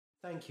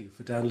Thank you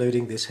for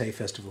downloading this Hay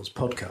Festivals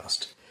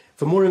podcast.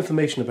 For more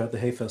information about the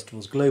Hay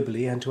Festivals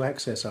globally and to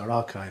access our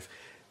archive,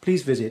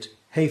 please visit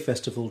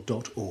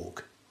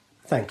hayfestival.org.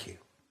 Thank you.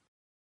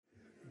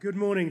 Good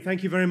morning.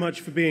 Thank you very much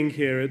for being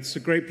here. It's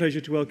a great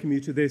pleasure to welcome you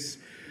to this,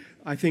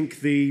 I think,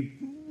 the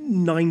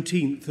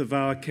 19th of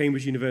our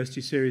Cambridge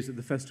University series at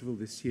the festival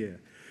this year.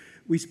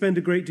 We spend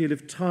a great deal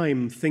of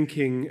time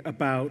thinking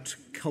about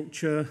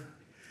culture,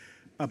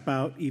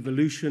 about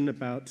evolution,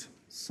 about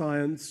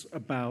science,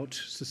 about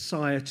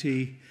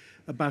society,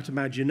 about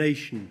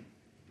imagination.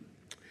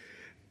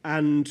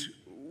 And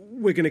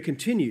we're going to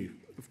continue,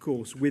 of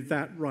course, with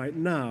that right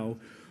now,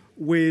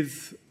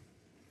 with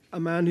a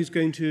man who's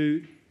going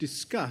to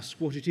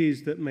discuss what it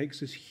is that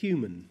makes us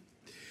human.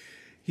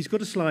 He's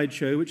got a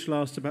slideshow which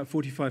lasts about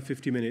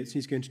 45-50 minutes, and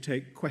he's going to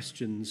take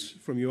questions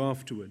from you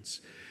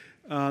afterwards.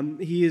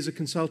 He is a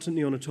consultant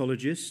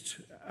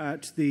neonatologist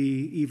at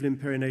the Evelyn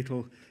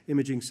Perinatal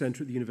Imaging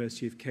Centre at the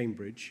University of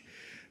Cambridge.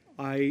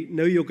 I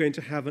know you're going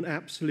to have an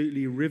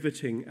absolutely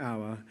riveting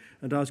hour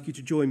and ask you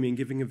to join me in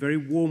giving a very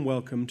warm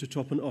welcome to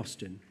Topun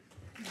Austin.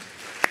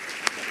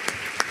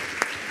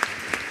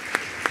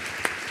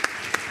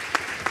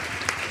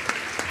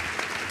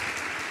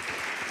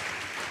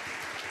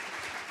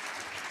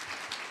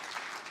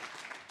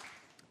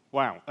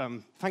 Wow,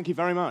 thank you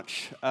very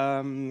much.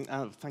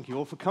 Thank you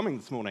all for coming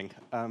this morning.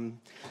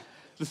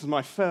 This is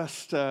my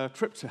first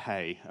trip to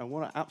Hay, and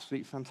what an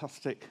absolutely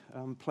fantastic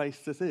place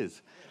this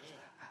is.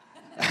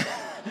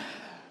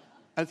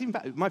 It's even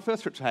my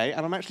first trip to Hay,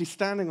 and I'm actually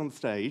standing on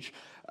stage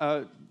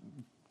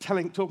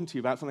talking to you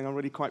about something I'm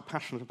really quite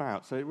passionate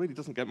about, so it really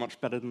doesn't get much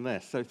better than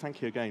this. So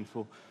thank you again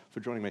for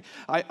joining me.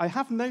 I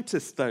have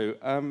noticed, though,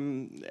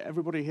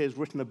 everybody here has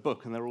written a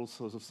book, and they're all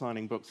sorts of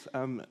signing books.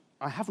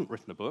 I haven't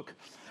written a book.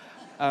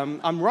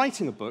 I'm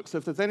writing a book, so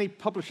if there's any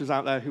publishers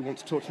out there who want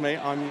to talk to me,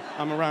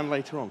 I'm around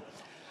later on.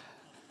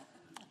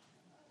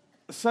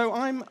 So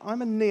I'm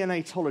a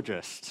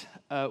neonatologist,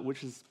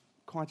 which is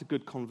quite a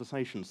good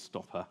conversation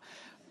stopper.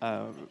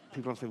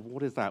 People are saying,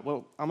 what is that?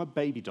 Well, I'm a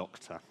baby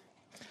doctor.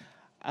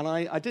 And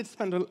I did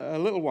spend a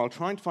little while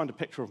trying to find a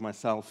picture of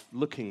myself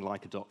looking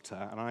like a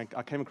doctor, and I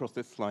came across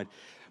this slide,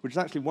 which is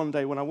actually one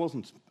day when I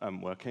wasn't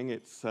working.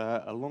 It's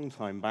a long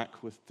time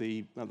back with at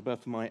the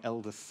birth of my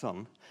eldest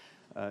son,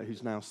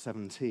 who's now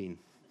 17.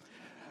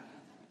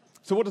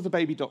 So what does a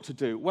baby doctor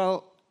do?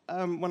 Well,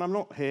 when I'm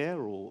not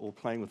here or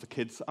playing with the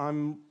kids,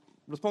 I'm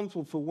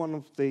responsible for one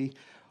of the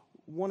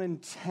 1 in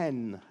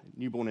 10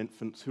 newborn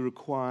infants who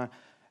require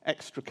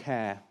extra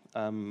care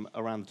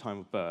around the time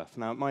of birth.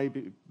 Now, it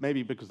may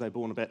be because they're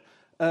born a bit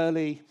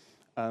early,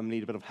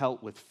 need a bit of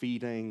help with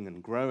feeding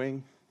and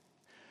growing.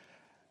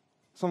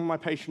 Some of my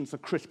patients are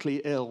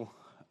critically ill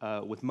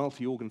with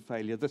multi-organ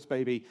failure. This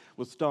baby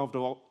was starved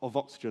of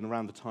oxygen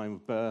around the time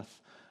of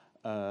birth.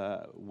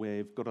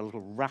 We've got a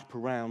little wrap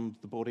around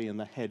the body and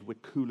the head. We're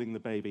cooling the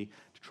baby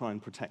to try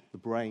and protect the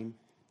brain.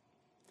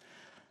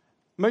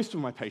 Most of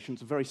my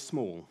patients are very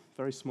small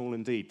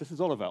indeed. This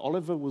is Oliver.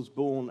 Oliver was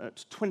born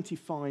at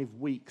 25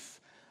 weeks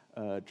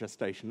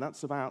gestation.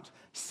 That's about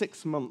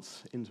 6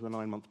 months into a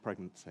 9-month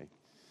pregnancy.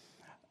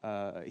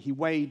 He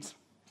weighed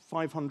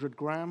 500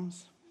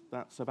 grams.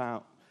 That's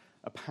about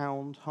a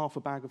pound, half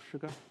a bag of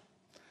sugar.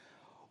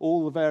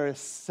 All the various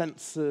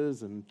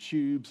sensors and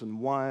tubes and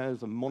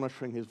wires are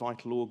monitoring his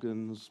vital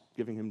organs,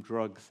 giving him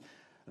drugs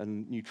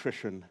and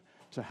nutrition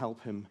to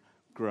help him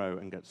grow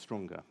and get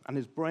stronger. And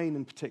his brain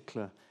in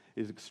particular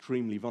is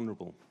extremely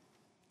vulnerable.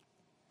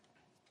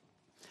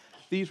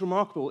 These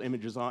remarkable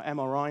images are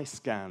MRI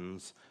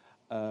scans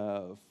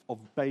of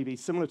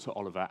babies similar to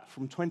Oliver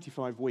from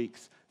 25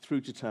 weeks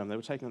through to term. They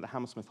were taken at the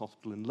Hammersmith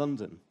Hospital in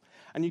London.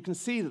 And you can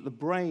see that the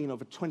brain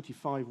of a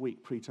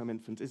 25-week preterm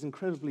infant is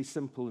incredibly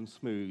simple and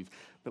smooth,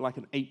 but like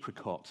an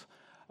apricot.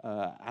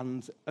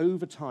 And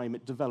over time,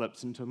 it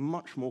develops into a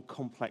much more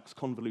complex,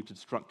 convoluted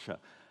structure,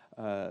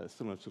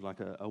 similar to like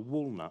a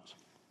walnut.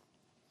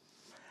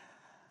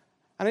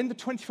 And in the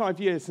 25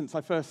 years since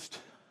I first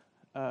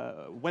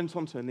went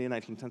onto a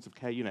neonatal intensive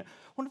care unit,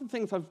 one of the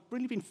things I've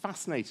really been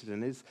fascinated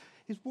in is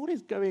what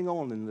is going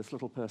on in this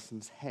little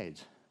person's head?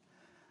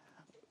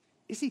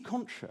 Is he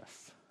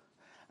conscious?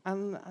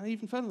 And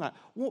even further than that,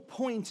 what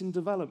point in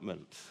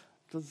development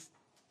does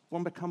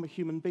one become a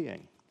human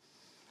being?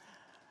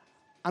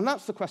 And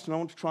that's the question I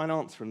want to try and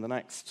answer in the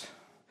next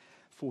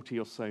 40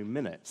 or so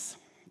minutes.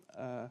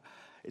 I'll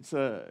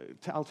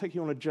take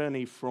you on a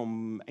journey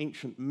from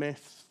ancient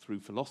myths through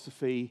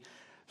philosophy,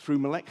 through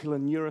molecular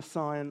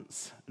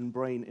neuroscience and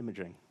brain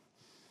imaging.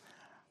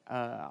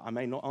 I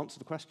may not answer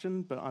the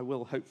question, but I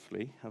will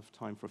hopefully have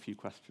time for a few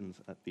questions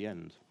at the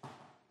end.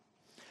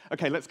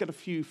 Okay, let's get a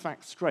few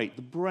facts straight.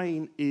 The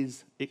brain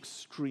is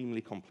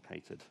extremely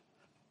complicated,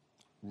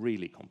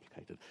 really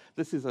complicated.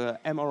 This is an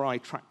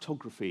MRI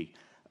tractography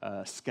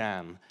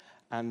scan,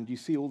 and you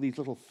see all these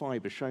little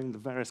fibers showing the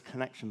various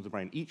connections of the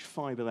brain. Each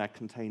fiber there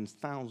contains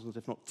thousands,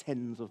 if not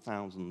tens of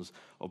thousands,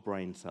 of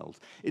brain cells.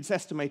 It's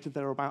estimated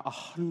there are about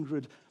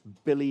 100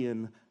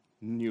 billion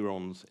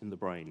neurons in the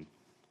brain.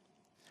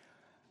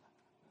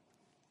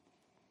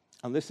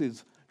 And this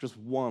is just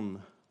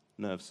one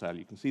nerve cell.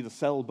 You can see the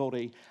cell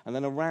body, and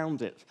then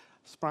around it,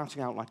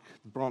 sprouting out like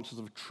branches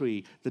of a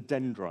tree, the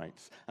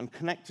dendrites. And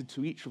connected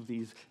to each of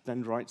these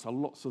dendrites are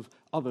lots of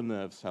other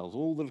nerve cells.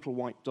 All the little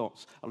white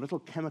dots are little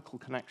chemical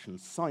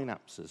connections,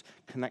 synapses,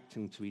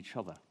 connecting to each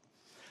other.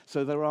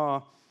 So there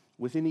are,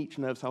 within each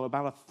nerve cell,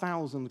 about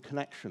 1,000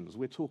 connections.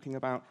 We're talking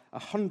about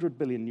 100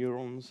 billion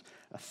neurons,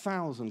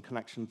 1,000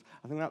 connections.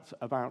 I think that's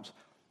about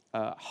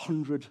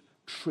 100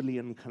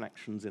 trillion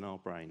connections in our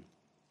brain.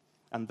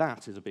 And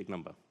that is a big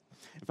number.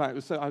 In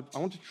fact, so I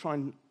wanted to try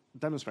and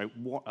demonstrate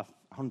what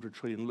 100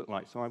 trillion looked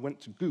like. So I went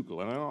to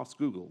Google, and I asked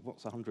Google,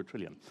 what's 100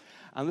 trillion?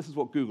 And this is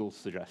what Google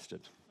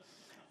suggested.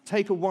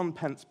 Take a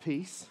 1p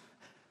piece,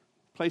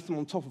 place them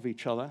on top of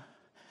each other,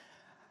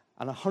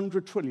 and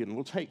 100 trillion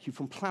will take you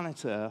from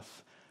planet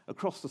Earth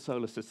across the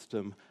solar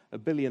system,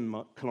 1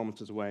 billion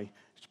kilometers away,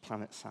 to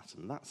planet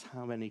Saturn. That's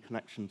how many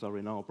connections are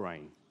in our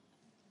brain.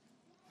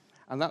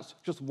 And that's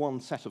just one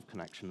set of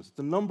connections.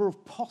 The number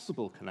of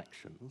possible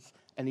connections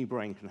any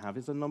brain can have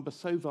is a number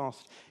so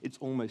vast it's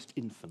almost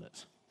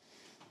infinite.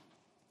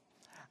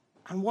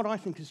 And what I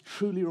think is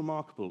truly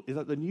remarkable is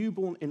that the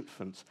newborn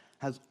infant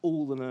has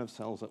all the nerve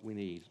cells that we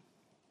need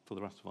for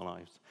the rest of our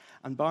lives.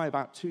 And by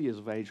about 2 years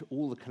of age,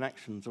 all the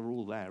connections are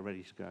all there,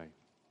 ready to go.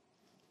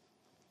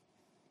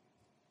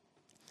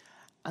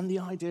 And the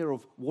idea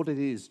of what it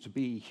is to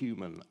be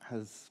human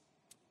has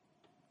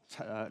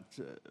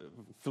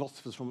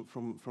philosophers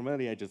from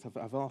early ages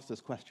have asked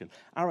this question.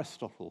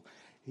 Aristotle,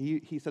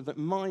 he said that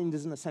mind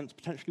is, in a sense,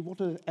 potentially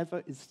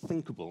whatever is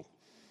thinkable,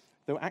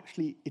 though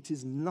actually it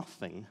is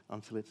nothing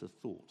until it is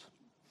thought.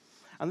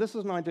 And this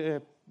is an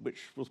idea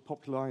which was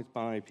popularized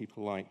by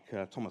people like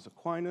Thomas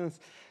Aquinas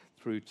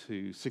through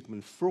to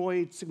Sigmund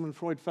Freud. Sigmund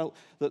Freud felt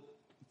that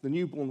the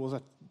newborn was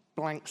a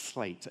blank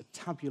slate, a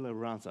tabula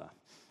rasa,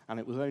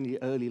 and it was only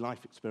early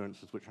life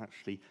experiences which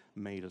actually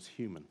made us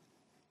human.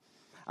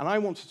 And I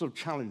want to sort of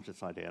challenge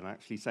this idea and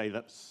actually say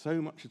that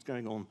so much is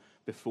going on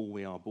before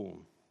we are born.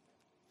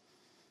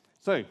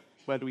 So,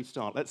 where do we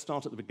start? Let's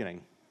start at the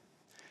beginning.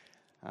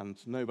 And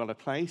no better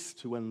place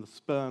to when the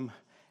sperm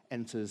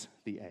enters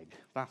the egg.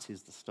 That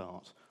is the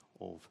start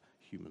of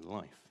human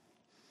life.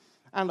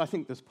 And I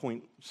think this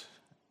point,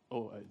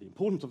 or the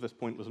importance of this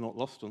point, was not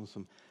lost on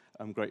some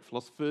great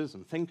philosophers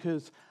and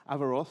thinkers.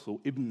 Averroes, or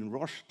Ibn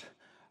Rushd,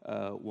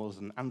 was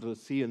an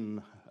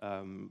Andalusian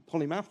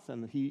polymath,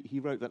 and he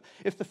wrote that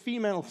if the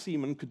female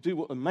semen could do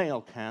what the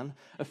male can,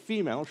 a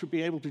female should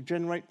be able to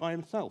generate by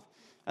himself,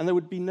 and there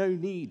would be no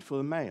need for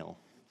the male.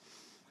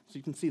 So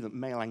you can see that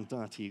male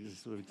anxiety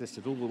sort of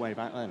existed all the way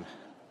back then.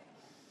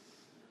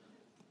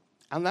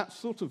 And that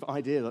sort of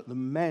idea that the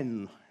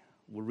men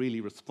were really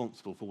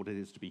responsible for what it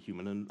is to be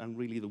human, and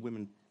really the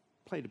women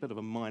played a bit of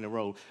a minor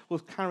role,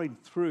 was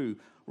carried through,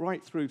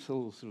 right through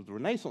till sort of the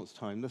Renaissance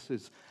time. This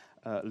is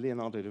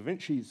Leonardo da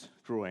Vinci's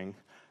drawing,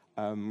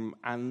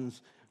 and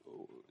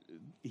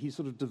he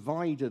sort of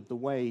divided the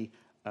way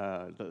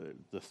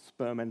the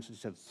sperm entered. He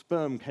said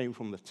sperm came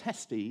from the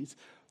testes,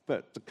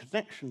 but the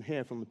connection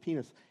here from the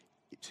penis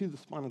to the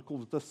spinal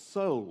cord, the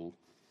soul,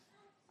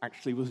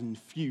 actually was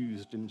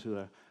infused into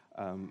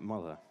a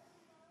mother.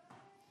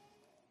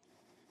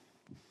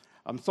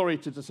 I'm sorry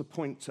to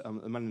disappoint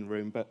the men in the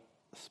room, but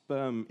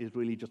sperm is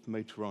really just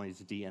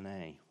motorized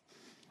DNA.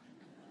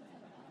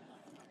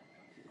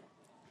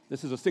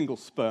 This is a single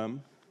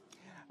sperm.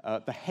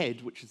 The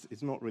head, which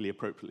is not really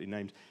appropriately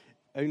named,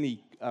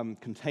 only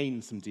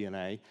contains some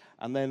DNA,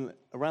 and then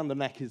around the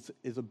neck is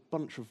a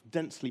bunch of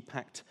densely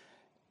packed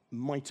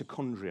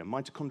mitochondria.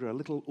 Mitochondria are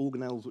little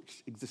organelles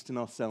which exist in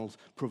our cells,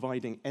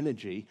 providing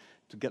energy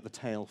to get the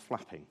tail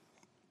flapping.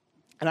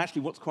 And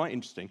actually, what's quite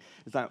interesting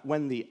is that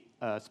when the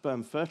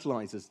sperm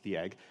fertilizes the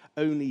egg,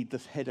 only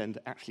this head end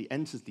actually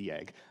enters the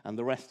egg, and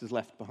the rest is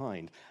left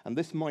behind. And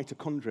this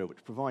mitochondria,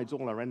 which provides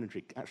all our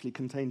energy, actually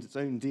contains its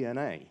own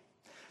DNA.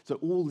 So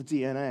all the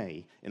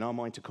DNA in our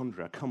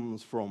mitochondria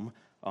comes from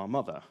our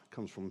mother,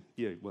 comes from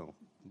you, well,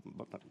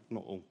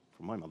 not all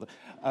from my mother,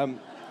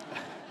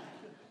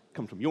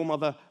 comes from your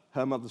mother,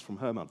 her mother's from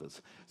her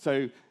mother's.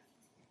 So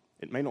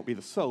it may not be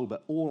the soul,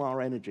 but all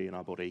our energy in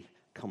our body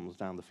comes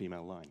down the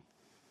female line.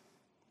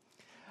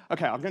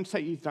 Okay, I'm going to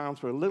take you down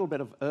through a little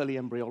bit of early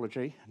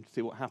embryology and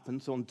see what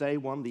happens. So on day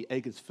 1, the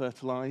egg is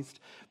fertilized.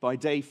 By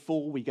day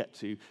 4, we get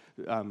to,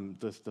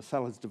 the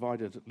cell is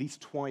divided at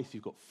least twice.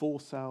 You've got 4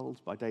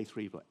 cells. By day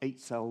 3, you've got 8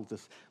 cells.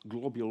 This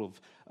globule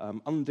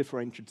of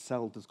undifferentiated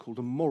cells is called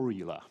a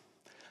morula.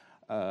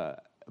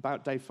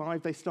 About day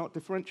 5, they start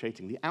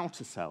differentiating. The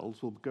outer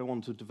cells will go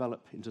on to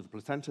develop into the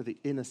placenta. The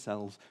inner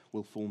cells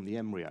will form the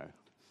embryo.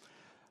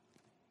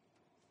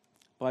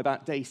 By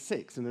about day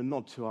 6, in a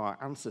nod to our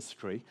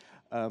ancestry,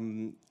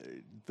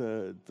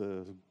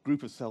 the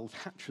group of cells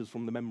hatches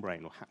from the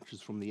membrane or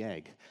hatches from the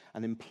egg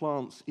and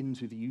implants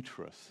into the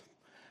uterus.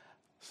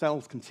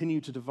 Cells continue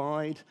to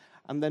divide,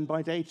 and then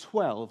by day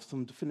 12,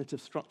 some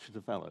definitive structure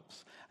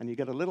develops. And you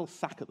get a little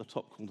sac at the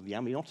top called the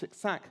amniotic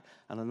sac,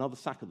 and another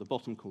sac at the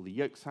bottom called the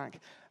yolk sac,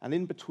 and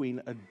in between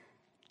a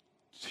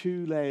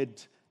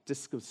 2-layered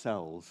disc of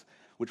cells,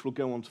 which will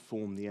go on to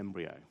form the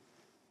embryo.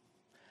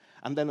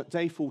 And then at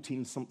day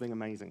 14, something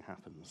amazing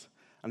happens,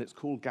 and it's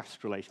called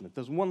gastrulation. If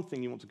there's one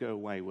thing you want to go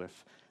away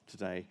with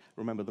today,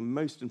 remember the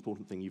most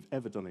important thing you've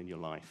ever done in your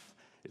life,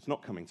 it's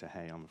not coming to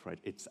hay, I'm afraid,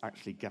 it's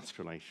actually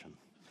gastrulation.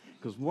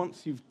 Because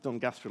once you've done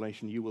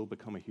gastrulation, you will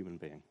become a human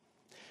being.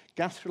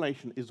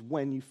 Gastrulation is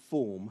when you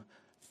form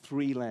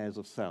 3 layers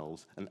of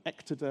cells, an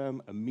ectoderm,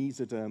 a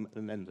mesoderm,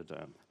 and an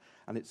endoderm.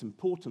 And it's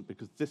important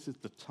because this is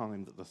the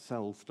time that the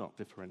cells start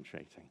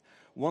differentiating.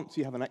 Once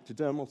you have an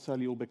ectodermal cell,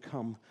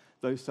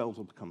 those cells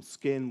will become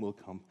skin, will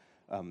become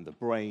the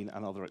brain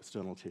and other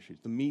external tissues.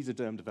 The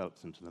mesoderm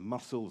develops into the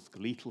muscle, the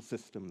skeletal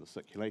system, the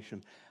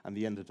circulation, and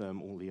the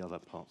endoderm, all the other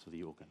parts of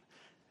the organ.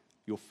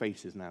 Your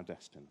fate is now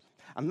destined.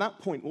 And that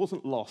point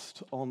wasn't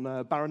lost on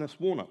Baroness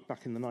Warnock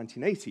back in the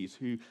 1980s,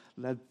 who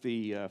led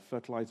the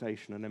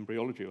Fertilization and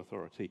Embryology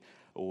Authority,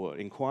 or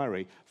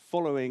inquiry,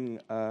 following,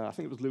 I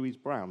think it was Louise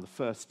Brown, the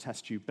first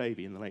test tube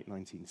baby in the late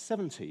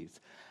 1970s.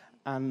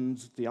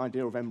 And the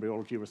idea of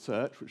embryology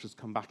research, which has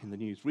come back in the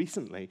news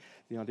recently,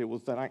 the idea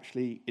was that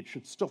actually it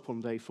should stop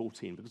on day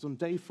 14, because on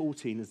day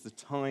 14 is the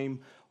time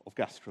of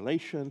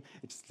gastrulation,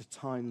 it's the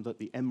time that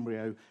the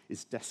embryo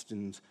is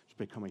destined to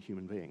become a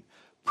human being.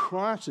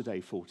 Prior to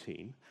day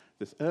 14,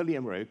 this early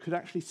embryo could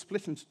actually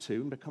split into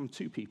 2 and become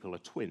 2 people, a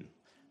twin.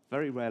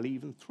 Very rarely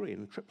even 3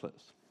 in the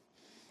triplets.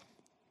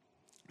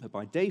 But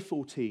by day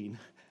 14,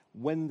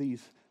 when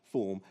these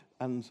form,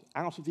 and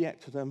out of the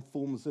ectoderm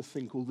forms this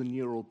thing called the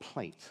neural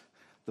plate,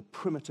 the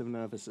primitive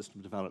nervous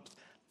system develops.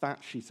 That,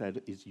 she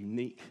said, is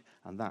unique,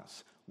 and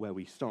that's where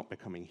we start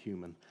becoming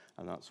human,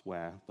 and that's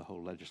where the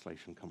whole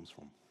legislation comes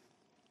from.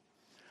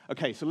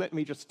 Okay, so let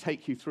me just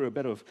take you through a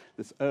bit of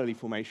this early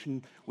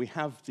formation. We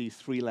have these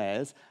 3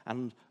 layers,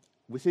 and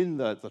within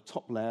the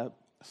top layer,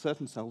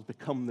 certain cells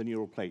become the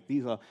neural plate.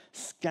 These are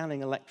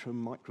scanning electron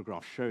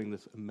micrographs showing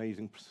this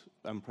amazing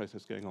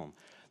process going on.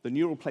 The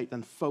neural plate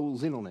then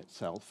folds in on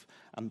itself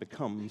and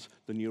becomes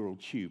the neural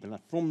tube. And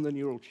from the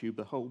neural tube,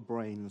 the whole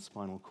brain and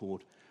spinal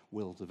cord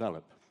will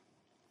develop.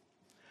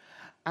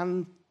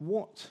 And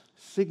what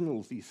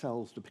signals these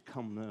cells to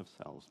become nerve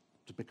cells,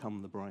 to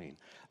become the brain?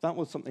 That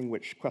was something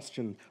which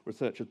questioned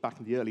researchers back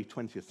in the early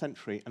 20th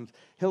century. And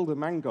Hilde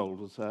Mangold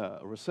was a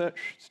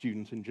research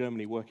student in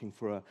Germany working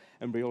for an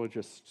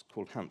embryologist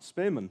called Hans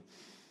Spearman.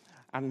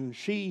 And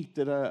she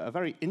did a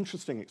very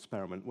interesting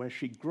experiment where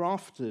she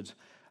grafted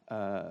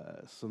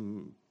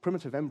some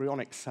primitive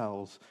embryonic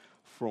cells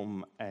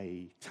from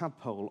a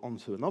tadpole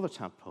onto another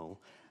tadpole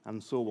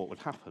and saw what would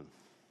happen.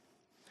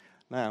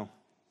 Now,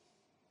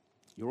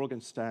 you're all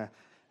going to stare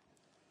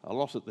a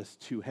lot at this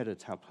 2-headed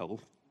tadpole.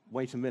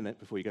 Wait a minute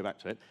before you go back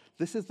to it.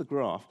 This is the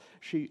graph.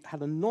 She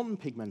had a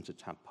non-pigmented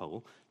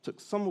tadpole, took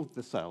some of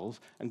the cells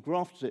and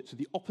grafted it to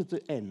the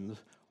opposite end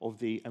of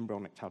the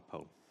embryonic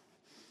tadpole.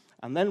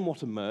 And then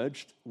what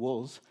emerged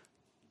was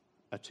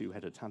a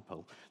 2-headed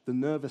tadpole. The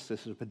nervous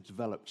system had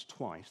developed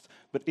twice,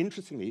 but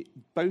interestingly,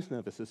 both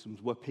nervous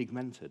systems were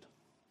pigmented.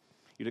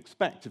 You'd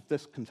expect if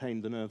this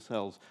contained the nerve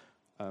cells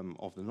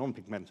of the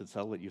non-pigmented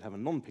cell that you'd have a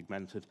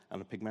non-pigmented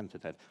and a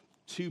pigmented head.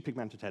 2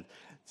 pigmented heads.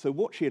 So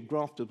what she had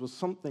grafted was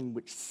something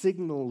which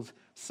signaled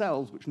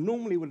cells which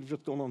normally would have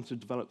just gone on to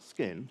develop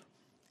skin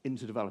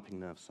into developing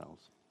nerve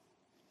cells.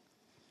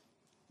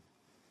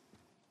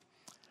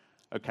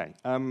 Okay.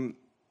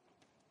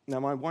 Now,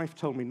 my wife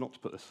told me not to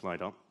put this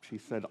slide up. She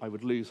said I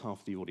would lose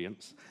half the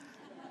audience.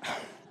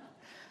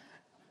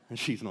 And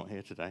she's not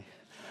here today.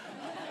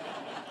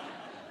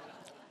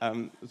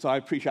 So I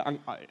appreciate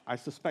I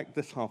suspect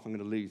this half I'm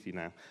going to lose you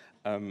now.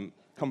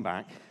 Come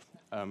back.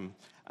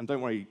 And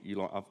don't worry, you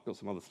lot, I've got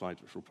some other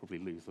slides which will probably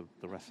lose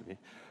the rest of you.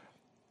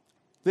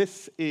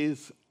 This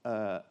is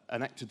an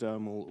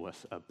ectodermal, or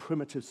a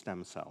primitive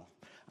stem cell.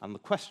 And the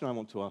question I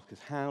want to ask is,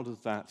 how does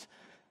that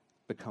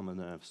become a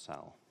nerve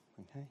cell?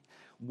 Okay?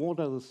 What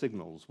are the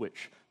signals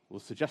which were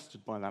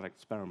suggested by that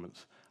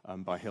experiment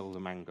by Hilde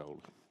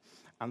Mangold?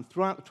 And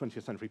throughout the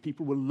 20th century,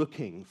 people were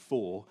looking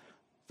for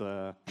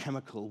the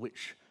chemical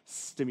which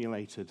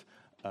stimulated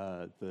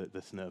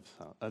this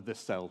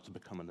cell to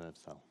become a nerve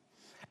cell.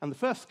 And the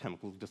first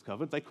chemical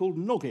discovered, they called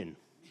noggin.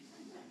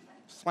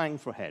 Slang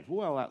for head.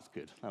 Well, that's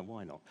good.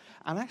 Why not?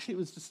 And actually, it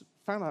was just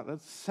found out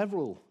that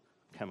several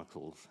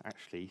chemicals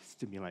actually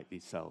stimulate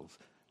these cells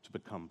to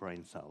become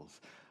brain cells.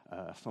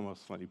 Some are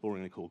slightly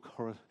boringly called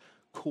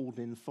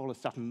chordin,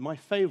 follistatin. My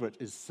favorite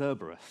is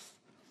Cerberus.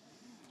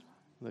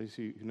 Those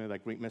who know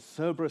that Greek myth,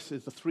 Cerberus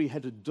is the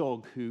 3-headed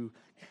dog who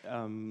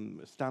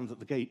stands at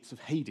the gates of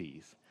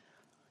Hades.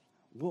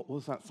 What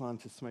was that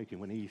scientist smoking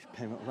when he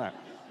came up with that?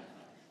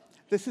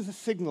 This is a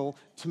signal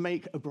to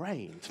make a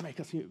brain, to make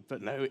us human.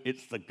 But no,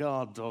 it's the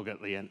guard dog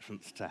at the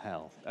entrance to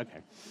hell.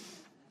 Okay.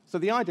 So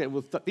the idea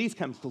was that these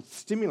chemicals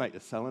stimulate the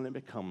cell and it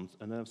becomes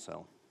a nerve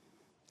cell.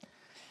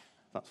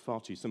 That's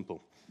far too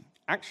simple.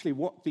 Actually,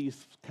 what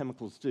these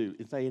chemicals do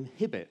is they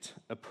inhibit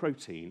a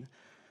protein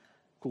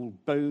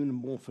called bone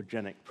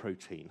morphogenic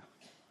protein.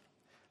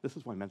 This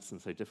is why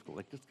medicine's so difficult.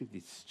 They just give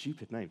these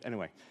stupid names.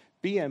 Anyway,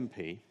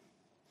 BMP,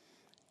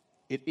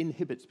 it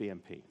inhibits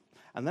BMP.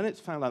 And then it's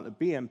found out that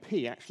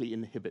BMP actually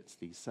inhibits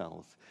these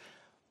cells.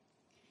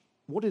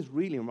 what is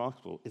really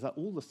remarkable is that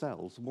all the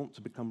cells want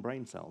to become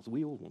brain cells.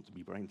 We all want to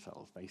be brain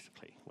cells,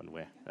 basically, when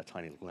we're a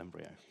tiny little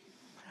embryo.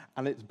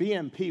 And it's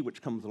BMP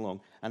which comes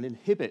along and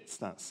inhibits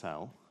that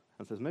cell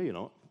and says, no, you're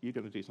not. You're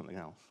going to do something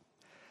else.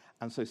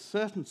 And so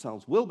certain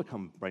cells will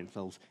become brain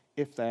cells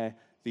if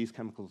these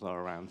chemicals are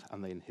around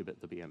and they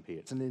inhibit the BMP.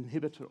 It's an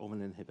inhibitor of an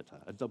inhibitor,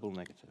 a double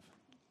negative.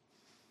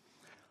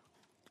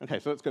 OK,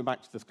 so let's go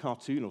back to this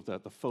cartoon of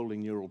the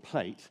folding neural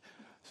plate.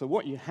 So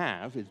what you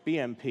have is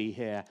BMP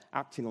here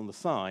acting on the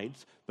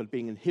sides, but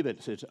being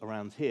inhibited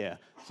around here,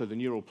 so the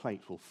neural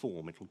plate will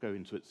form. It will go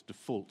into its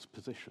default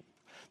position.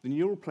 The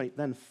neural plate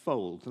then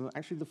folds, and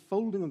actually the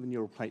folding of the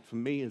neural plate, for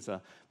me as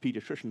a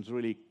pediatrician, is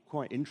really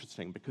quite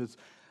interesting, because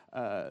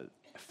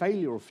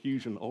failure or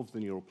fusion of the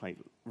neural plate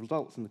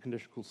results in the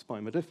condition called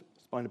spina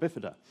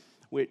bifida,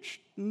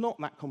 which not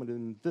that common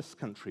in this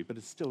country, but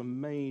is still a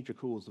major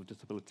cause of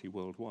disability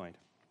worldwide.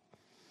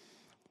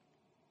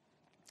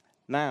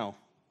 Now,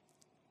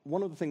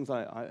 one of the things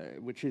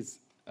which is,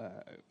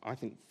 I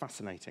think,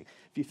 fascinating,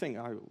 if you think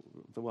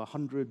there were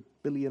 100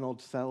 billion odd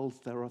cells,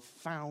 there are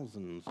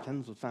thousands,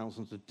 tens of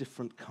thousands of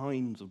different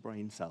kinds of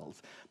brain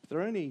cells, but there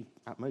are only,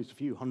 at most, a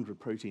few hundred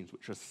proteins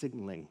which are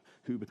signaling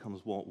who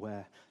becomes what,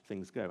 where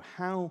things go.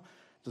 How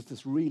does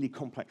this really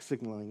complex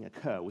signaling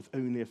occur with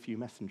only a few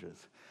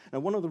messengers? Now,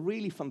 one of the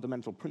really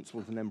fundamental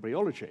principles in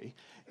embryology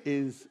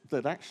is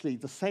that actually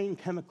the same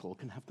chemical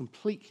can have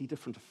completely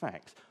different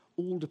effects,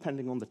 all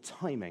depending on the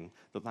timing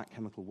that that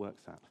chemical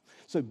works at.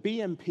 So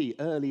BMP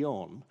early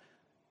on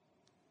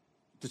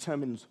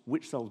determines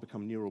which cells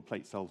become neural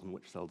plate cells and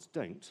which cells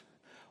don't.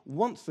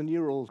 Once the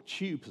neural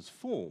tube has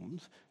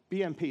formed,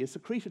 BMP is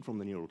secreted from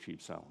the neural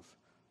tube cells.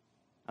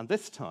 And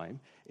this time,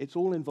 it's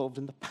all involved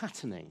in the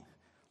patterning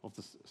of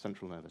the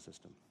central nervous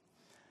system.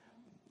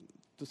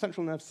 The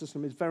central nervous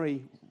system is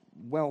very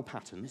well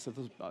patterned, so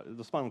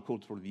the spinal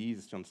cord is probably the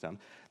easiest to understand.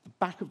 The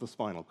back of the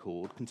spinal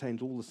cord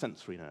contains all the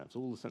sensory nerves.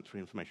 All the sensory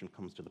information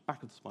comes to the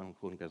back of the spinal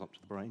cord and goes up to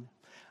the brain.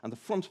 And the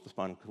front of the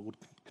spinal cord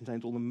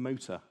contains all the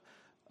motor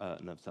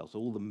nerve cells. So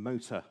all the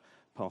motor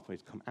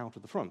pathways come out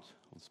of the front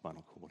of the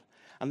spinal cord.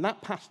 And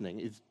that patterning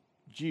is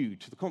due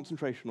to the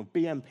concentration of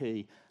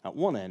BMP at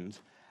one end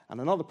and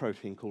another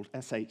protein called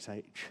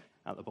SHH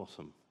at the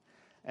bottom.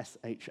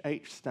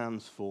 SHH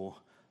stands for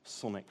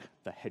Sonic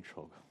the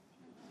Hedgehog.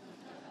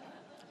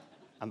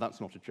 And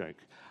that's not a joke.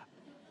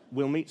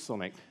 We'll meet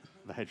Sonic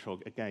the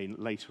Hedgehog again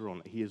later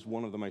on. He is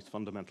one of the most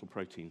fundamental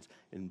proteins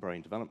in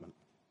brain development.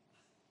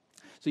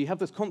 So you have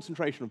this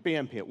concentration of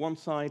BMP at one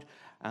side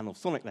and of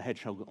Sonic the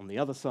Hedgehog on the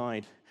other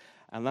side,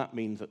 and that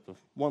means at the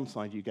one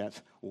side you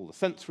get all the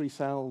sensory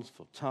cells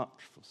for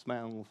touch, for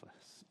smell, for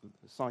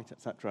sight,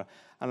 etc.,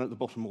 and at the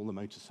bottom all the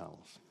motor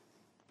cells.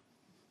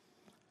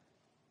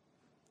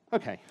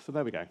 OK, so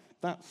there we go.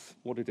 That's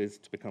what it is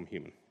to become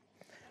human.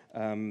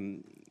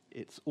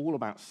 It's all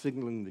about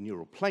signaling the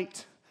neural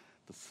plate,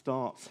 the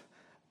start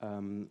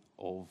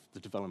of the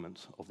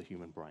development of the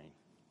human brain.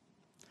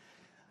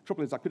 The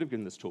trouble is, I could have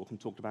given this talk and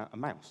talked about a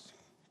mouse.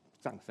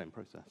 Exactly the same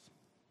process.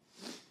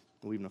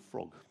 Or even a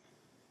frog.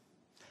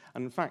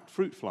 And in fact,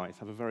 fruit flies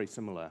have a very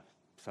similar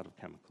set of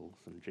chemicals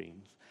and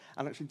genes.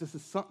 And actually, this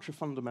is such a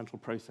fundamental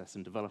process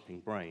in developing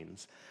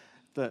brains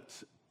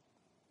that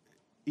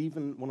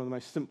even one of the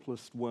most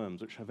simplest worms,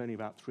 which have only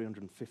about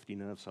 350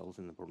 nerve cells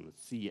in the bottom, the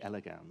C.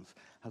 elegans,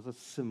 has a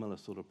similar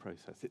sort of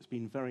process. It's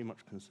been very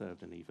much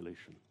conserved in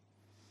evolution.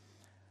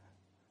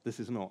 This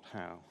is not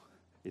how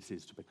it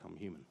is to become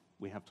human.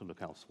 We have to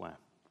look elsewhere.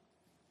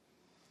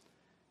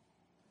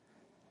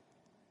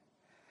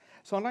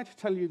 So I'd like to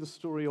tell you the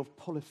story of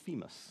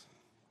Polyphemus.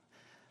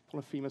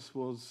 Polyphemus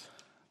was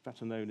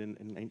better known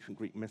in ancient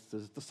Greek myths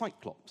as the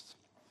Cyclops.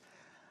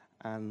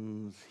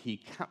 And he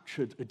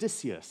captured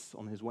Odysseus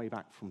on his way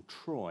back from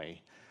Troy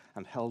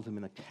and held him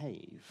in a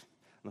cave.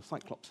 And the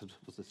Cyclops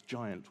was this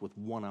giant with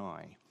one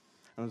eye.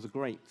 And there's a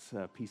great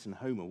piece in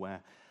Homer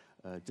where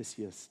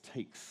Odysseus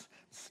takes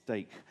a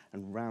stake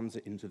and rams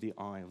it into the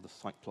eye of the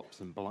Cyclops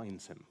and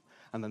blinds him.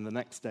 And then the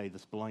next day,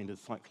 this blinded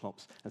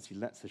Cyclops, as he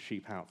lets the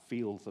sheep out,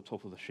 feels the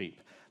top of the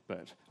sheep,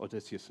 but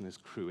Odysseus and his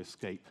crew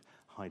escape,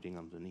 hiding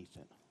underneath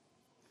it.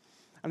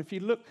 And if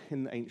you look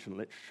in ancient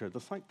literature, the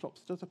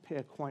Cyclops does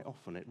appear quite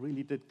often. It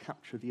really did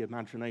capture the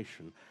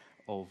imagination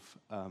of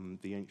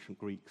the ancient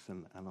Greeks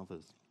and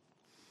others.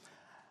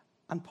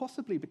 And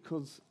possibly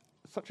because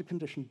such a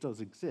condition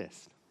does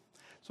exist.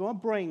 So our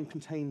brain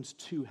contains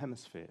two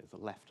hemispheres, a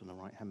left and a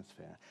right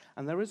hemisphere.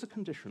 And there is a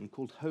condition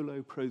called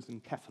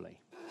holoprosencephaly,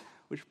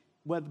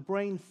 where the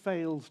brain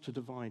fails to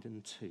divide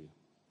in two.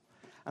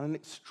 And an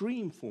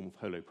extreme form of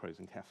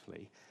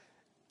holoprosencephaly,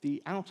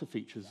 the outer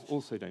features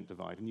also don't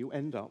divide, and you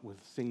end up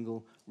with a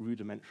single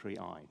rudimentary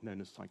eye,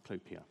 known as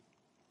cyclopia.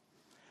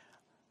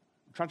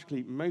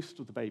 Tragically, most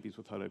of the babies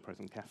with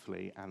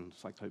holoprosencephaly and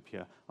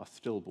cyclopia are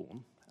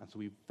stillborn, and so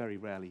we very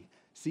rarely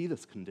see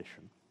this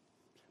condition,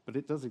 but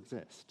it does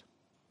exist.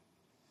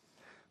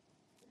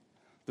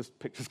 This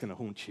picture's going to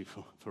haunt you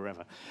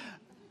forever.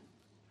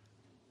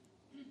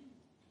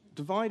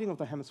 dividing of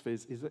the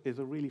hemispheres is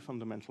a really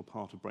fundamental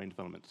part of brain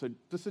development. So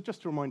this is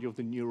just to remind you of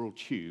the neural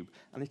tube,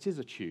 and it is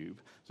a tube.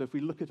 So if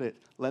we look at it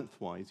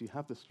lengthwise, you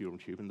have this neural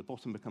tube, and the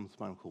bottom becomes the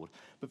spinal cord.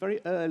 But very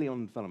early on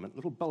in development,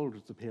 little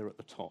bulges appear at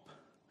the top,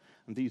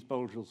 and these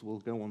bulges will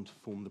go on to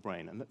form the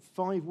brain. And at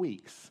 5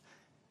 weeks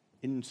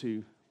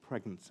into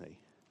pregnancy,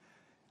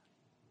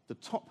 the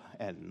top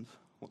end,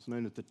 what's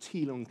known as the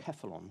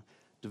telencephalon,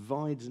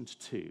 divides into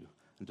two,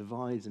 and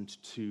divides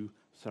into two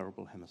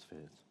cerebral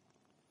hemispheres.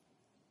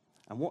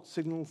 And what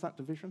signals that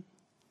division?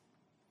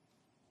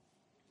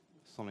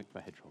 Sonic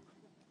the Hedgehog.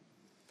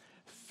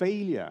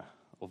 Failure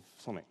of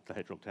Sonic the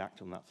Hedgehog to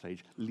act on that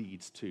stage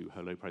leads to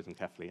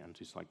holoprosencephaly and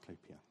to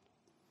cyclopia.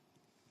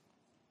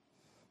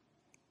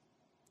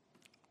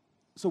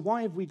 So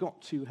why have we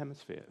got two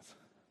hemispheres?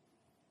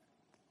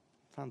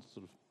 Sounds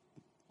sort of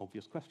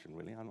obvious question,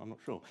 really. I'm not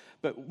sure.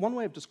 But one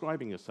way of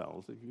describing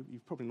yourselves,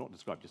 you've probably not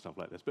described yourself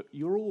like this, but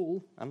you're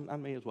all,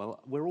 and me as well,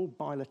 we're all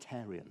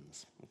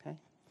bilaterians, okay?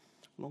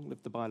 Long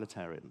live the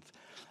bilaterians.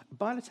 A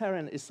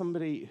bilaterian is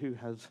somebody who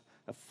has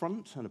a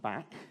front and a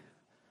back,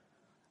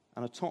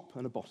 and a top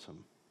and a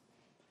bottom.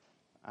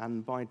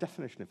 And by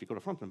definition, if you've got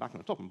a front and a back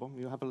and a top and a bottom,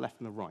 you have a left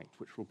and a right,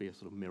 which will be a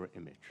sort of mirror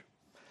image.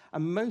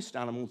 And most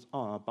animals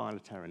are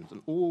bilaterians,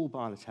 and all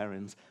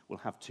bilaterians will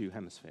have two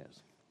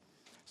hemispheres.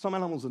 Some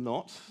animals are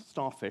not.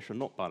 Starfish are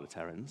not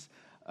bilaterians.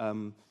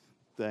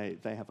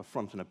 They have a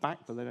front and a back,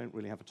 but they don't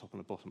really have a top and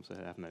a bottom, so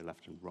they have no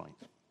left and right.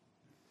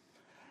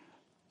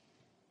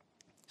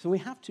 So we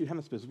have two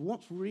hemispheres.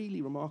 What's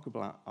really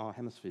remarkable about our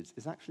hemispheres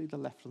is actually the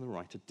left and the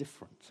right are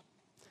different.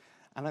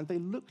 And they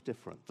look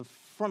different. The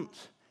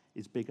front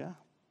is bigger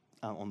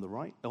on the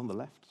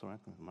left, sorry,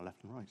 my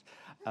left and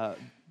right.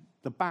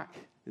 The back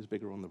is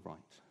bigger on the right.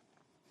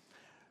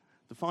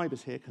 The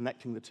fibers here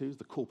connecting the two is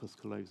the corpus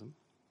callosum.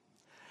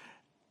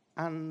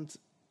 And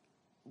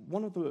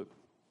one of the,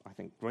 I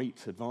think,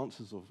 great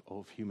advances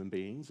of human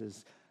beings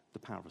is the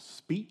power of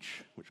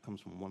speech, which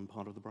comes from one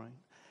part of the brain,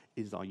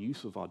 is our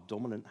use of our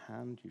dominant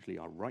hand, usually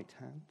our right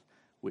hand,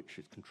 which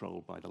is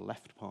controlled by the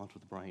left part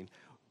of the brain.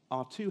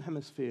 Our two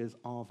hemispheres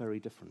are very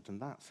different, and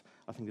that,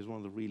 I think, is one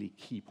of the really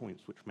key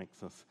points which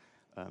makes us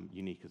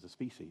unique as a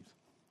species.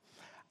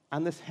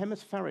 And this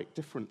hemispheric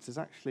difference is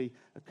actually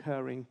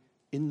occurring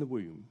in the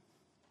womb.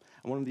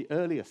 And one of the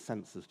earliest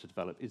senses to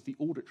develop is the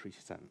auditory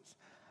sense.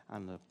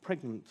 And the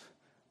pregnant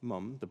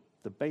mum,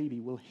 the baby,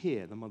 will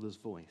hear the mother's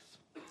voice.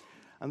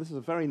 And this is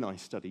a very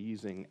nice study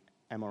using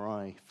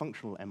MRI,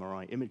 functional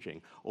MRI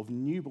imaging of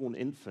newborn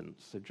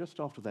infants, so just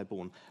after they're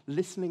born,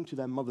 listening to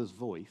their mother's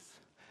voice.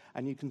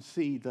 And you can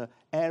see the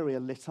area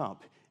lit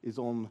up is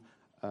on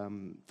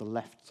the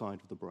left side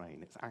of the brain.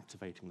 It's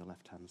activating the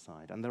left-hand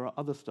side. And there are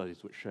other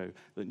studies which show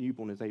that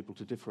newborn is able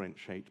to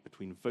differentiate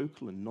between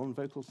vocal and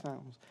non-vocal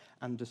sounds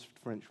and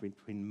differentiate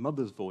between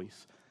mother's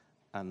voice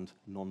and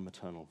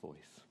non-maternal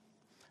voice.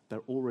 They're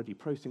already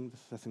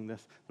processing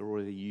this. They're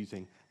already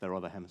using their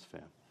other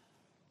hemisphere.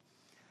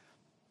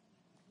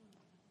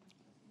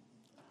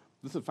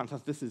 This is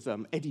fantastic. This is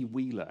Eddie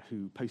Wheeler,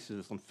 who posted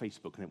this on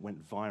Facebook, and it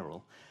went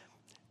viral.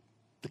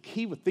 The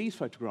key with these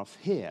photographs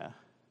here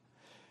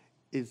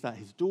is that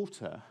his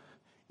daughter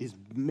is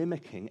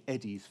mimicking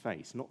Eddie's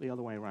face, not the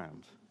other way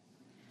around.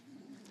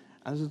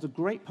 And this is a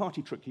great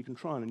party trick you can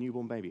try on a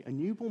newborn baby. A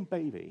newborn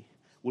baby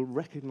will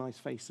recognize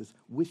faces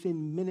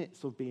within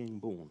minutes of being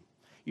born.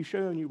 You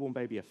show a newborn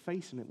baby a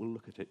face, and it will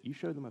look at it. You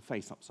show them a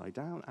face upside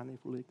down, and it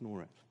will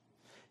ignore it.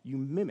 You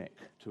mimic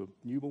to a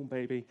newborn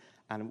baby,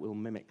 and it will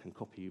mimic and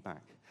copy you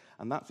back.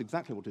 And that's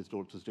exactly what his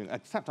daughter's doing,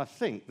 except I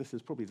think this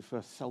is probably the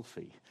first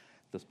selfie.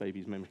 This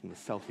baby's mimicking the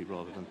selfie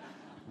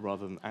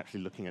rather than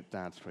actually looking at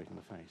dad straight in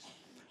the face.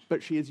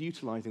 But she is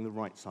utilizing the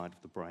right side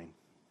of the brain.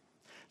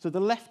 So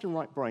the left and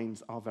right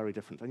brains are very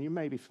different, and you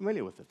may be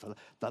familiar with it.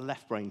 The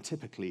left brain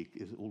typically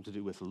is all to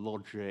do with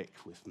logic,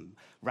 with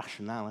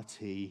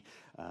rationality,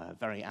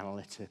 very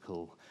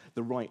analytical.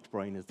 The right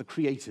brain is the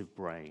creative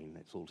brain.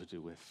 It's all to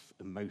do with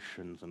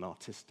emotions and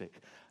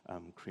artistic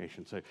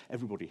creation. So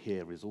everybody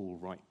here is all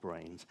right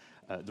brains.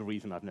 The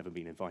reason I've never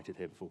been invited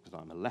here before because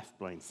I'm a left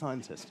brain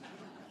scientist.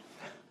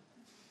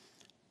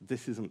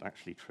 This isn't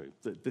actually true.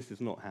 This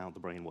is not how the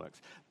brain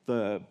works.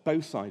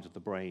 Both sides of the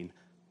brain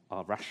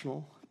are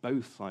rational.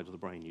 Both sides of the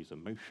brain use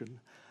emotion.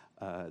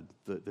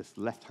 This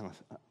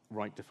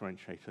left-right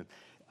differentiation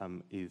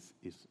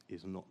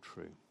is not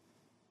true.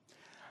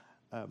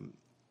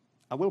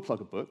 I will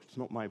plug a book. It's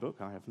not my book.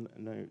 I have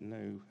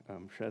no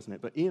shares in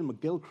it. But Ian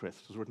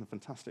McGilchrist has written a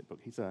fantastic book.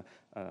 He's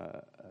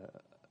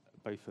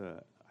both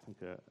a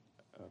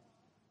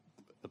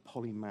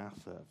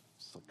polymath, a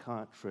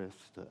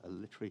psychiatrist, a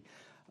literary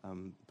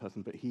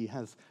person. But he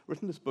has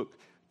written this book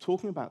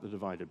talking about the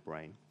divided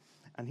brain.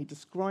 And he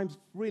describes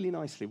really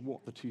nicely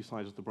what the two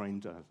sides of the brain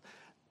does.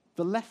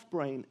 The left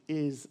brain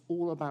is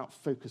all about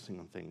focusing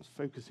on things,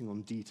 focusing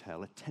on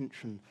detail,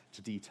 attention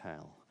to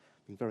detail,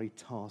 being very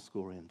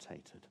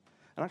task-orientated.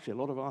 And actually, a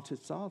lot of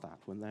artists are that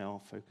when they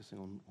are focusing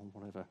on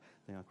whatever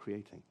they are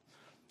creating.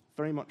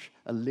 Very much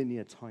a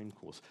linear time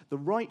course. The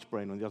right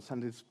brain, on the other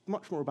hand, is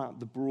much more about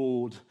the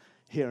broad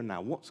here and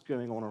now, what's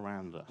going on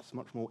around us,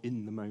 much more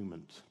in the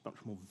moment, much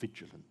more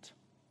vigilant.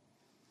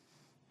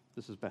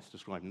 This is best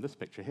described in this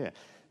picture here.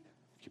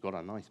 If you've got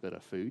a nice bit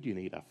of food, you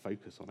need a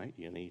focus on it.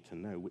 You need to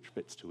know which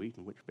bits to eat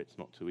and which bits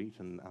not to eat,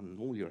 and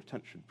all your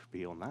attention should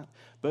be on that.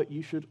 But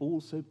you should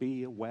also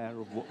be aware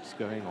of what's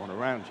going on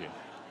around you.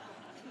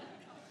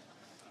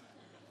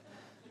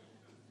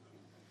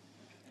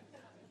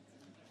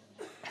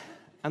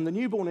 And the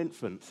newborn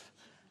infant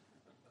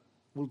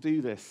will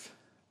do this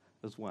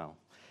as well.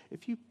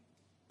 If you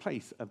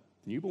place a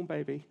newborn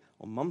baby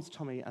on mum's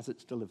tummy as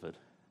it's delivered,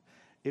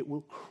 it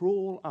will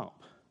crawl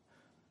up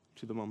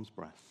to the mum's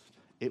breast.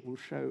 It will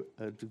show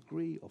a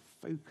degree of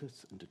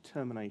focus and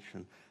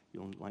determination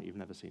like you've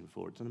never seen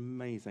before. It's an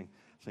amazing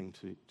thing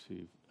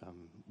to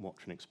watch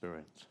and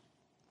experience.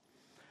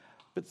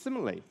 But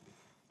similarly,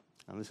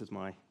 and this is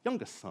my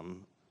youngest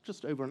son,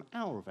 just over an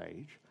hour of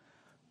age,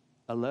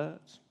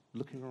 alert,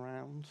 looking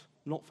around,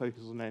 not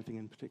focused on anything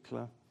in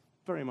particular,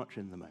 very much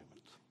in the moment.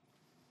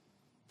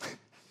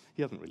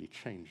 He hasn't really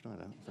changed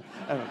either.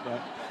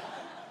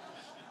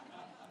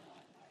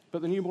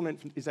 But the newborn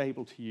infant is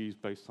able to use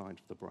both sides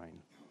of the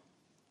brain.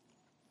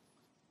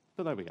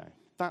 But there we go.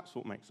 That's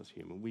what makes us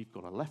human. We've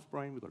got a left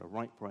brain, we've got a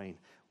right brain.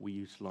 We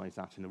utilize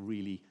that in a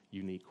really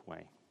unique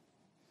way.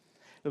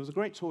 There was a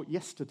great talk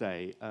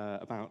yesterday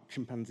about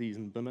chimpanzees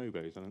and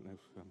bonobos. I don't know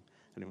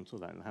if anyone saw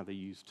that and how they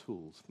use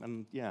tools.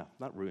 And yeah,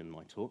 that ruined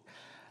my talk.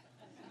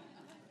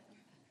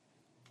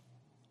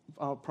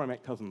 Our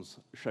primate cousins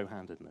show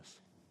handedness.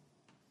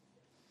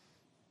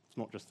 It's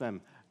not just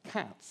them.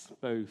 Cats,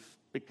 both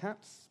big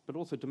cats, but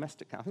also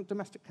domestic cats. I think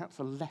domestic cats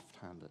are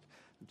left-handed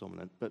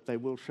dominant, but they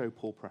will show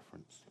paw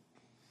preference.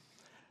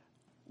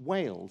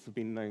 Whales have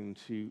been known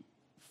to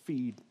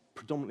feed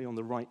predominantly on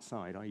the right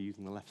side, i.e.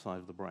 using the left side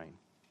of the brain.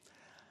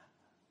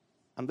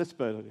 And this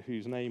bird,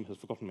 whose name has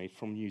forgotten me,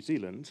 from New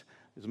Zealand,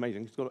 is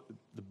amazing.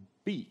 The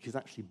beak is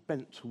actually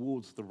bent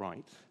towards the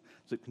right,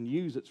 so it can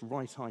use its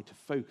right eye to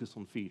focus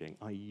on feeding,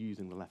 i.e.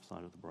 using the left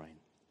side of the brain.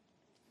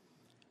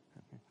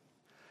 Okay.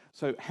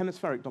 So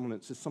hemispheric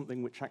dominance is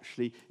something which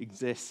actually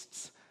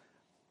exists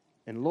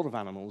in a lot of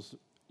animals,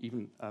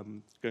 even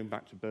going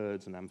back to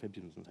birds and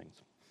amphibians and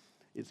things.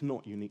 It's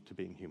not unique to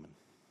being human.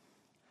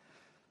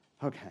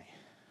 Okay.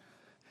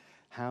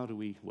 How do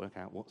we work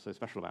out what's so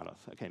special about us?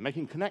 Okay,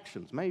 making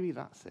connections, maybe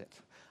that's it.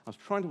 I was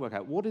trying to work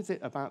out what is it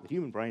about the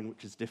human brain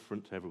which is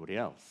different to everybody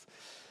else.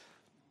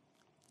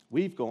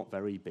 We've got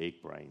very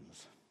big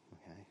brains,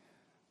 okay?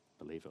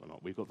 Believe it or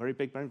not. We've got very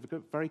big brains, we've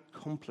got very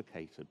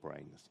complicated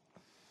brains.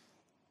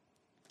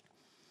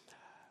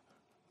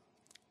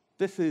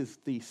 This is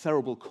the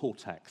cerebral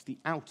cortex, the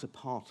outer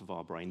part of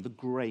our brain, the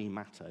grey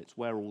matter. It's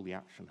where all the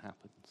action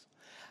happens.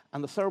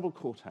 And the cerebral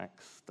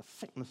cortex, the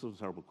thickness of the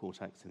cerebral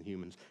cortex in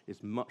humans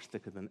is much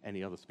thicker than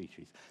any other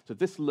species. So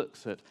this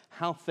looks at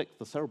how thick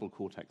the cerebral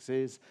cortex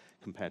is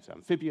compared to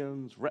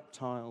amphibians,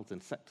 reptiles,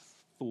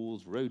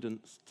 insectivores,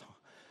 rodents,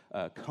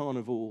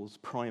 carnivores,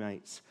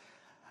 primates.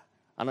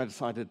 And I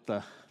decided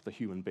the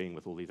human being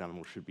with all these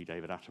animals should be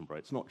David Attenborough.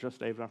 It's not just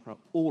David Attenborough.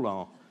 All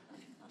our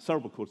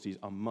cerebral cortices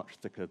are much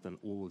thicker than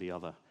all the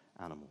other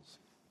animals.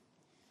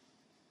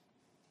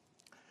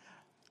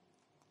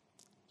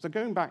 So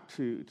going back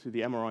to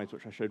the MRIs,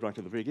 which I showed right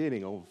at the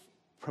beginning of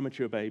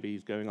premature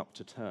babies going up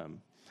to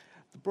term,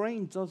 the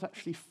brain does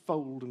actually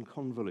fold and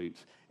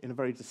convolute in a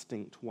very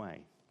distinct way.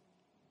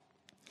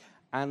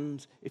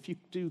 And if you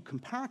do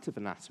comparative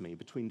anatomy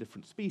between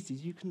different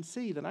species, you can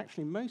see that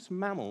actually most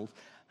mammals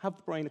have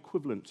the brain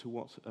equivalent to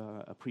what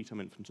a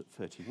preterm infant at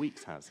 30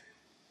 weeks has.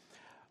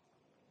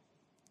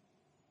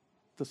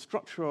 The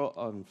structure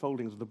and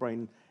foldings of the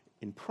brain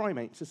in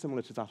primates is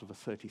similar to that of a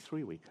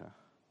 33-weeker.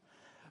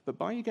 But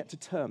by you get to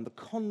term, the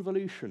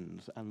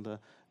convolutions and the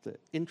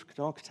intricate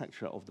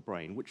architecture of the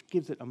brain, which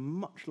gives it a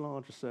much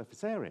larger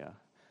surface area,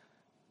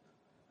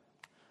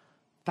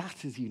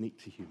 that is unique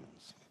to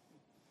humans.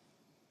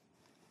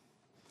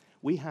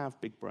 We have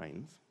big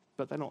brains,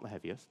 but they're not the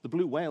heaviest. The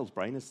blue whale's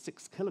brain is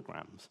 6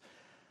 kilograms,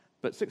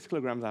 but 6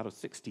 kilograms out of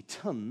 60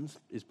 tons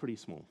is pretty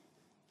small.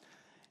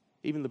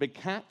 Even the big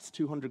cats,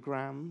 200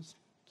 grams,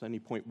 it's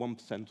only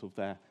 0.1% of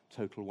their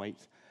total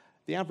weight.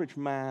 The average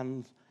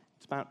man,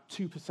 it's about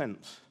 2%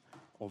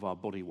 of our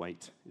body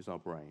weight is our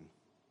brain.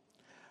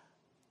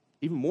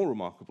 Even more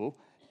remarkable,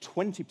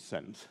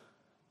 20%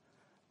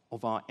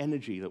 of our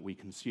energy that we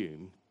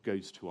consume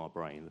goes to our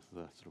brain. This is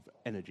a sort of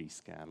energy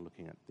scan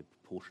looking at the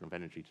proportion of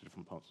energy to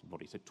different parts of the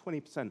body. So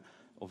 20%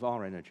 of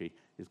our energy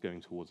is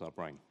going towards our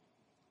brain.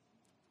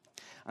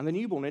 And the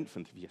newborn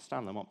infant, if you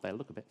stand them up, they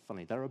look a bit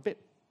funny. They're a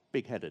bit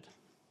big-headed.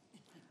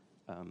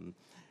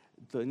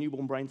 The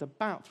newborn brain's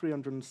about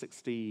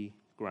 360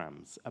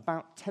 grams,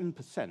 about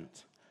 10%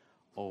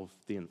 of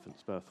the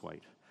infant's birth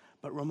weight.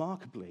 But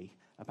remarkably,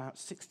 about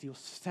 60 or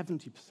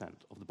 70%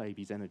 of the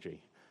baby's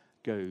energy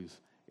goes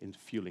into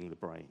fueling the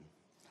brain.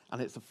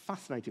 And it's a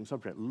fascinating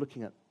subject,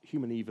 looking at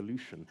human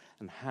evolution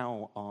and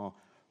how our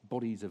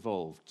bodies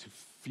evolved to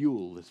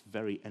fuel this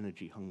very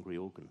energy-hungry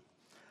organ.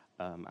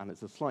 And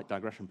it's a slight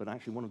digression, but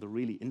actually one of the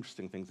really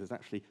interesting things is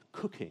actually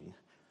cooking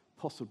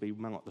possibly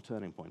mark the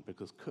turning point,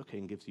 because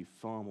cooking gives you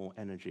far more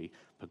energy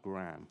per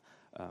gram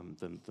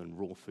than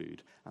raw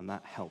food, and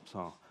that helps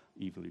our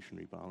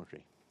evolutionary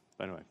biology.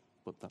 But anyway,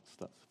 that's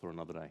for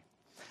another day.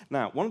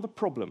 Now, one of the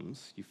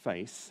problems you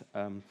face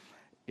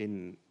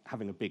in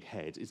having a big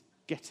head is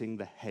getting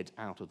the head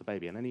out of the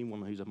baby, and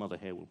anyone who's a mother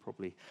here will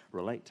probably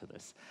relate to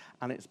this.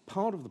 And it's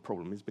part of the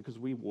problem is because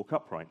we walk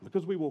upright.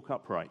 Because we walk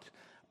upright,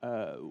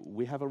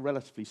 we have a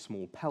relatively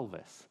small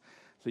pelvis.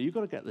 So you've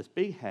got to get this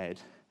big head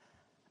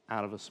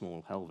out of a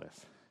small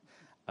pelvis.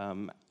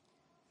 And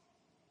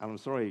I'm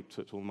sorry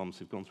to all mums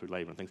who've gone through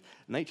labour and things.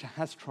 Nature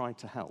has tried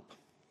to help.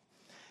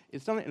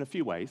 It's done it in a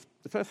few ways.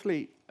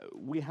 Firstly,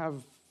 we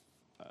have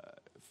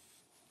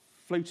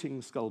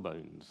floating skull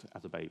bones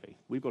as a baby.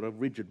 We've got a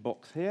rigid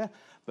box here,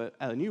 but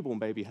a newborn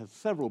baby has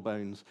several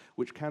bones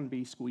which can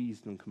be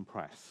squeezed and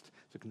compressed,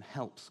 so it can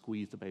help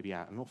squeeze the baby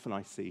out. And often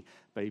I see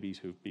babies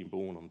who've been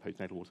born on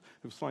postnatal wards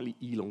who have slightly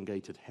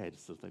elongated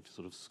heads that they've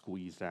sort of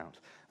squeezed out,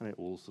 and it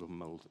all sort of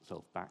molds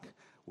itself back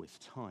with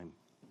time.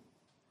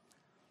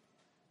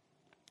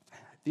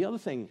 The other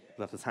thing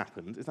that has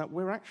happened is that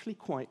we're actually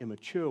quite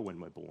immature when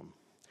we're born.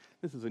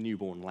 This is a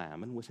newborn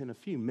lamb, and within a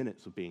few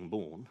minutes of being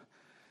born,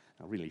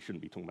 I really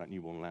shouldn't be talking about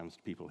newborn lambs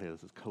to people here.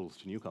 This is Coles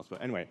to Newcastle.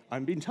 But anyway,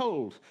 I'm being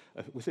told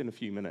within a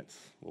few minutes,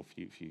 or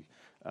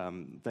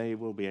they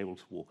will be able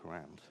to walk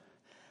around.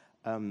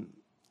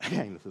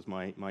 Again, this is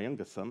my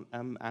youngest son,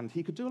 and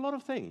he could do a lot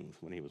of things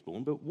when he was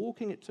born, but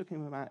walking, it took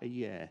him about a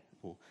year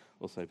or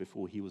so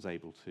before he was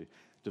able to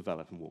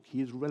develop and walk.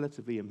 He is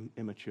relatively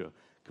immature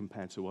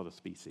compared to other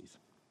species.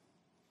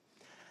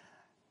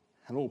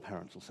 And all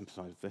parents will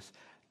sympathise with this.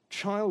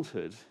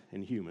 Childhood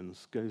in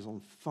humans goes on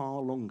far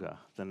longer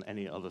than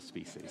any other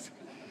species.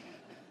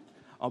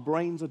 Our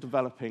brains are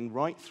developing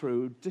right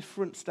through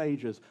different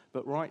stages,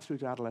 but right through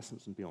to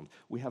adolescence and beyond.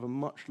 We have a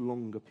much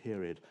longer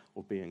period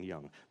of being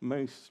young.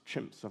 Most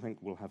chimps, I think,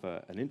 will have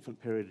an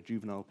infant period, a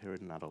juvenile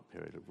period, an adult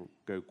period. It will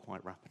go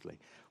quite rapidly,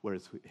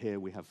 whereas here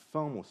we have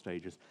far more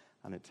stages,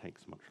 and it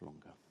takes much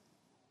longer.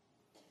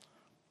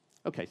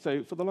 Okay,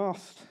 so for the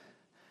last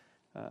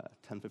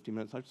 10, 15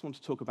 minutes, I just want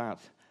to talk about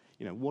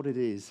what it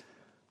is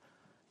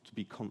to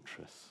be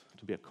conscious,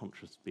 to be a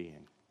conscious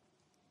being.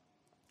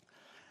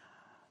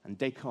 And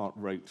Descartes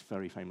wrote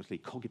very famously,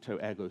 cogito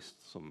ergo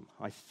sum,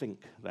 I think,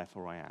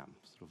 therefore I am,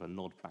 sort of a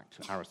nod back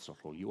to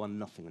Aristotle. You are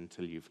nothing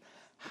until you've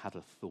had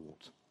a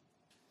thought.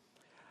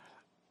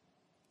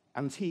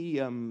 And he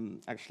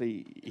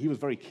was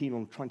very keen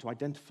on trying to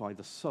identify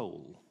the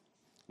soul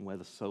and where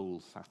the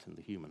soul sat in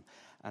the human.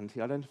 And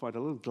he identified a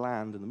little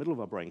gland in the middle of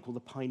our brain called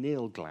the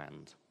pineal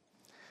gland.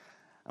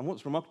 And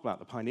what's remarkable about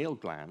the pineal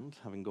gland,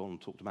 having gone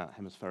and talked about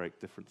hemispheric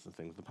difference and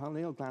things, the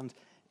pineal gland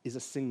is a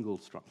single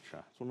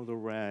structure. It's one of the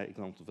rare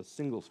examples of a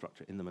single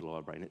structure in the middle of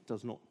our brain. It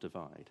does not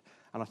divide.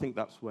 And I think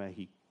that's where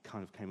he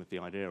kind of came with the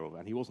idea of,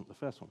 and he wasn't the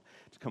first one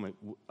to come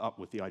up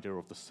with the idea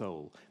of the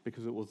soul,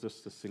 because it was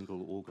just a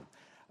single organ.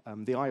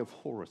 The Eye of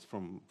Horus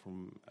from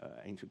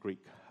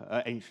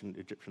ancient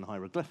Egyptian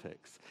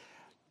hieroglyphics,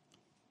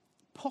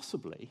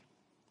 possibly,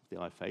 the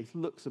eye face,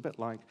 looks a bit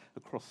like a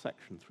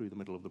cross-section through the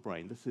middle of the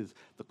brain. This is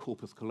the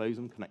corpus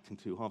callosum connecting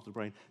to half the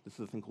brain. This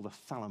is a thing called the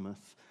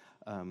thalamus,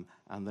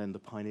 and then the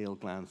pineal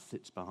gland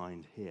sits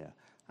behind here,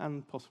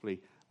 and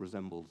possibly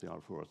resembles the Eye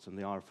of Horus. And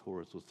the Eye of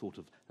Horus was thought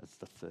of as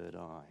the third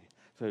eye.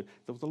 So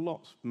there was a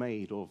lot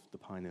made of the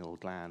pineal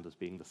gland as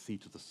being the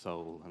seat of the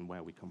soul and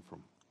where we come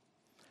from.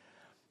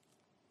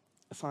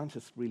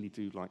 Scientists really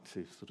do like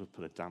to sort of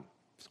put a damp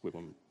squib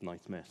on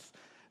nice myths.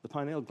 The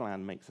pineal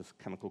gland makes a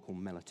chemical called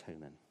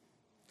melatonin.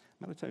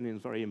 Melatonin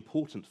is very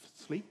important for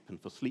sleep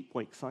and for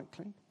sleep-wake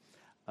cycling.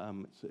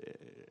 It's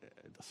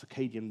the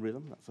circadian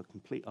rhythm, that's a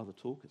complete other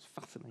talk. It's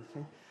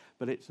fascinating,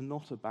 but it's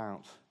not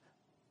about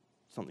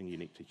something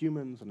unique to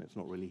humans, and it's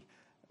not really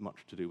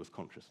much to do with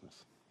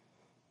consciousness.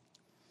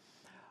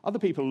 Other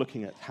people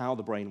looking at how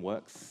the brain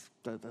works,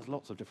 there's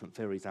lots of different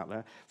theories out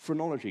there.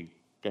 Phrenology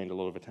gained a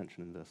lot of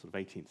attention in the sort of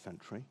 18th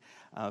century.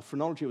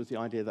 Phrenology was the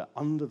idea that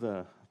under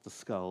the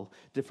skull,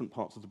 different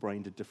parts of the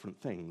brain did different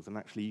things, and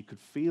actually you could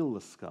feel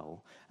the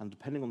skull, and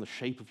depending on the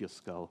shape of your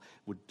skull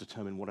would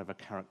determine whatever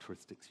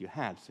characteristics you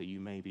had. So you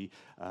may be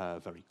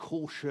very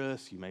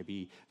cautious, you may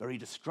be very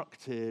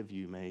destructive,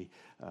 you may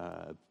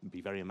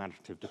be very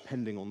imaginative,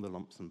 depending on the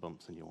lumps and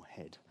bumps in your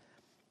head.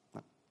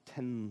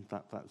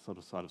 That sort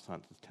of side of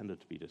science has tended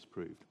to be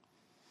disproved.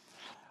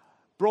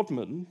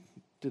 Brodmann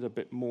did a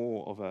bit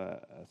more of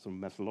a sort of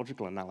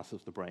methodological analysis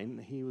of the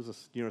brain. He was a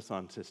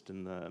neuroscientist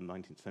in the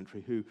 19th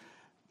century who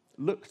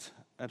looked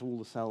at all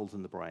the cells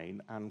in the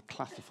brain and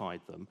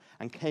classified them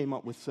and came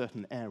up with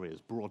certain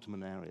areas,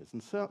 Brodmann areas.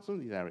 And some of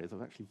these areas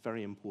are actually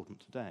very important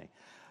today.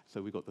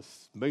 So we've got the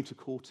motor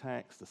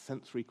cortex, the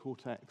sensory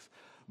cortex.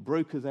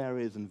 Broca's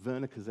areas and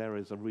Wernicke's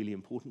areas are really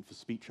important for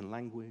speech and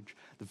language.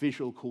 The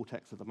visual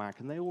cortex at the back,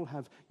 and they all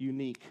have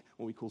unique,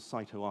 what we call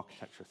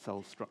cytoarchitecture,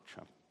 cell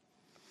structure.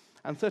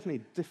 And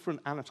certainly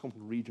different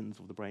anatomical regions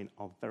of the brain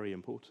are very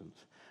important.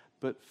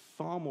 But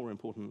far more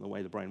important than the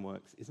way the brain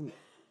works isn't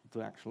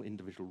the actual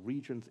individual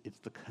regions, it's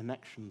the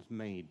connections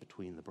made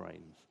between the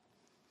brains.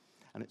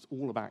 and it's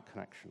all about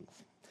connections.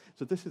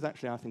 So this is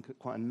actually, I think,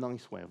 quite a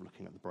nice way of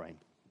looking at the brain.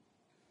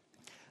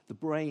 The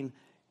brain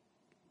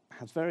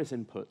has various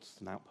inputs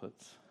and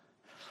outputs,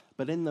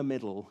 but in the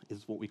middle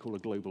is what we call a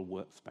global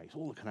workspace,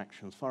 all the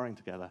connections firing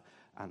together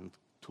and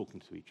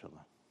talking to each other.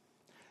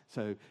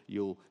 So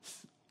you'll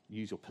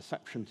use your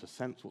perception to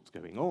sense what's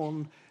going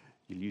on.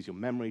 You'll use your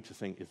memory to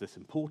think, is this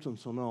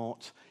important or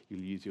not?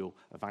 You'll use your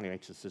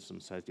evaluator system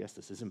that says, yes,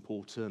 this is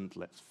important,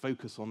 let's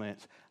focus on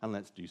it, and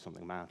let's do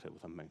something about it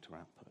with a motor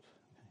output.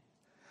 Okay.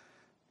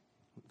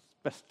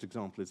 The best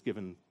example is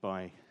given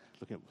by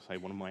looking at, say,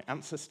 one of my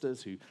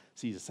ancestors who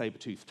sees a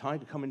saber-toothed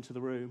tiger come into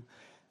the room.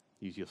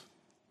 Use your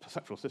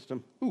perceptual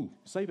system. Ooh,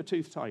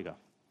 saber-toothed tiger.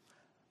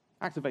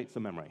 Activates the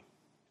memory.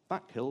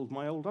 That killed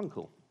my old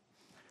uncle.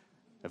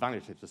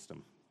 Evaluative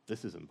system.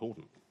 This is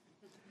important.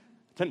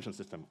 Attention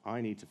system.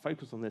 I need to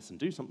focus on this and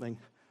do something.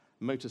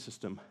 Motor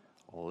system.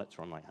 Let's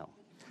run like hell.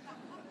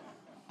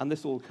 And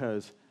this all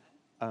occurs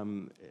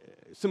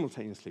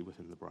simultaneously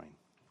within the brain.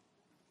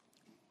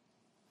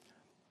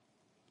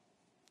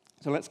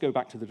 So let's go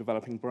back to the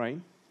developing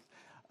brain.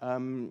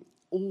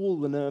 All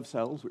the nerve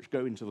cells which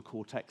go into the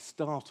cortex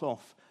start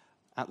off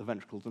at the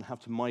ventricles and have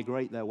to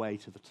migrate their way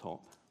to the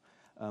top.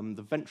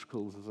 The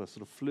ventricles is a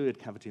sort of fluid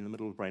cavity in the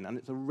middle of the brain, and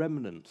it's a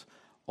remnant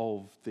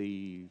of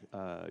the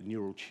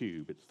neural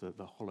tube. It's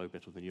the hollow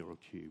bit of the neural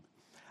tube.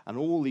 And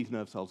all these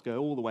nerve cells go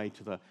all the way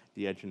to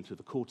the edge into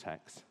the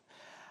cortex.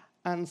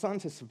 And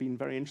scientists have been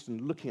very interested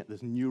in looking at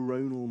this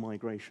neuronal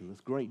migration,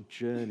 this great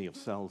journey of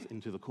cells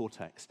into the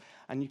cortex.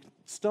 And it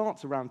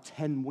starts around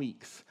 10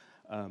 weeks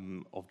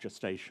of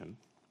gestation.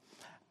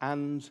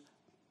 And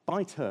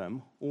by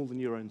term, all the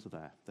neurons are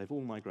there. They've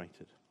all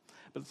migrated.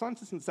 But the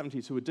scientists in the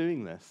 70s who were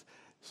doing this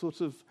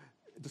sort of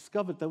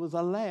discovered there was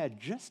a layer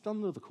just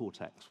under the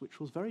cortex, which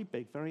was very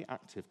big, very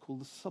active,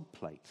 called the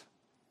subplate.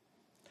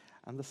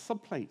 And the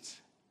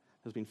subplate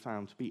has been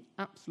found to be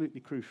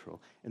absolutely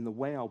crucial in the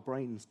way our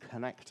brains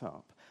connect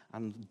up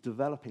and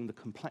developing the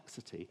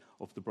complexity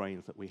of the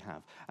brains that we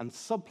have. And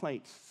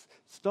subplate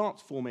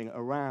starts forming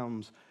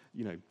around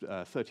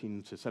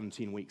 13 to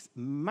 17 weeks.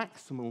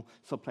 Maximal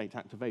subplate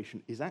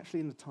activation is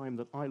actually in the time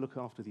that I look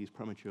after these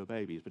premature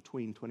babies,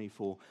 between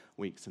 24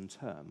 weeks and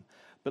term.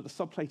 But the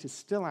subplate is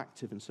still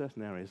active in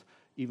certain areas,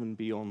 even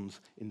beyond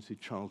into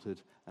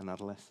childhood and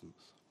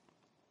adolescence.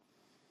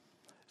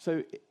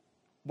 So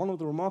one of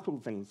the remarkable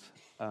things,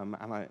 and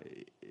I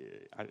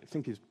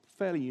think is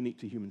fairly unique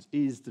to humans,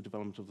 is the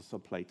development of the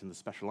subplate and the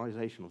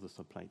specialization of the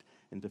subplate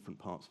in different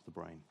parts of the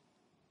brain.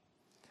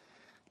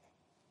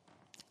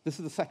 This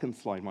is the second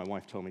slide my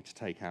wife told me to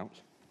take out.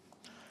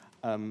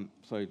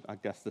 So I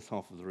guess this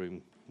half of the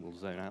room will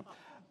zone out.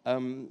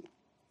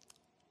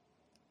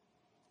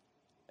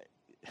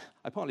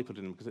 I partly put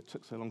it in because it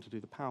took so long to do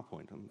the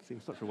PowerPoint, and it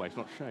seems such a waste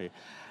not to show you.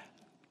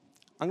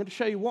 I'm going to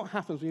show you what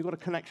happens when you've got a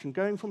connection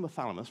going from the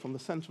thalamus, from the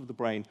center of the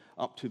brain,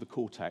 up to the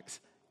cortex.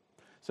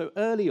 So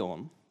early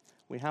on,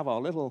 we have our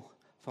little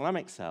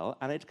thalamic cell,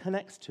 and it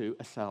connects to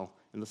a cell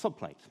in the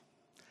subplate.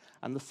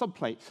 And the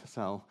subplate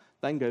cell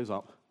then goes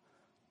up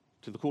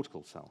to the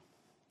cortical cell.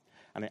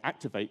 And it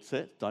activates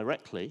it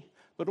directly,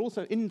 but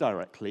also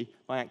indirectly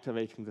by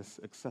activating this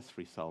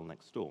accessory cell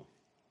next door.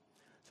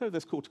 So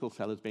this cortical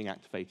cell is being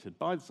activated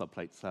by the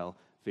subplate cell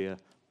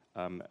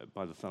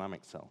by the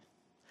thalamic cell.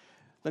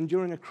 Then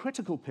during a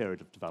critical period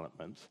of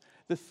development,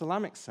 this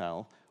thalamic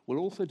cell will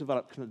also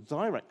develop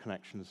direct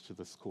connections to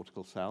this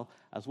cortical cell,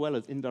 as well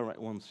as indirect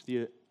ones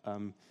to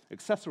the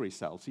accessory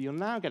cell. So you're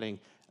now getting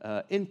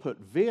input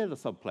via the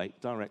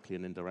subplate, directly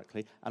and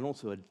indirectly, and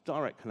also a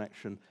direct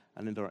connection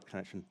and indirect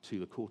connection to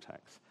the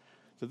cortex.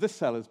 So this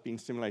cell is being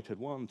stimulated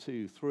 1,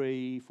 2,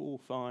 3, 4,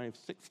 5,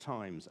 6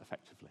 times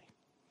effectively.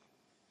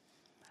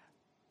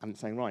 And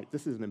it's saying, right,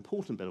 this is an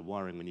important bit of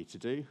wiring we need to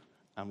do,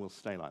 and will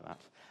stay like that.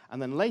 And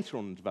then later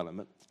on in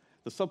development,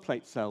 the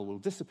subplate cell will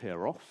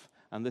disappear off,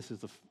 and this is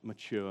the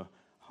mature,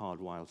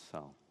 hardwired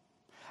cell.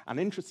 And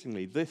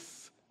interestingly,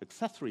 this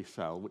accessory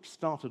cell, which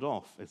started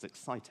off as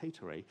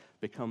excitatory,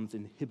 becomes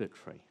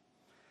inhibitory.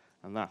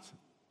 And that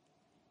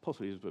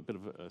possibly is a bit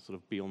of a sort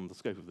of beyond the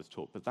scope of this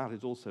talk, but that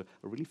is also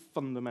a really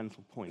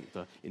fundamental point.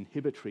 The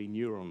inhibitory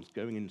neurons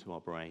going into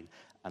our brain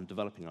and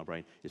developing our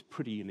brain is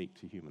pretty unique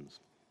to humans.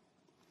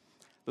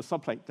 The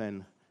subplate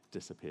then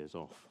disappears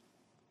off.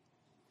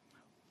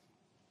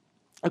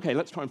 Okay,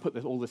 let's try and put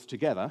all this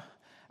together.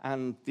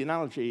 And the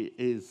analogy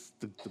is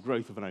the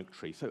growth of an oak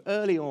tree. So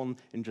early on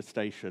in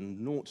gestation,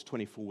 0 to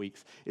 24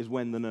 weeks, is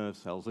when the nerve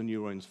cells, the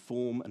neurons,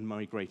 form and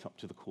migrate up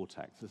to the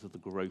cortex. This is the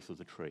growth of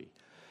the tree.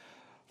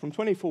 From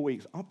 24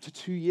 weeks up to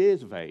 2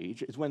 years of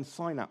age is when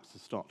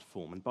synapses start to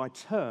form. And by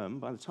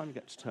the time you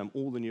get to term,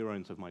 all the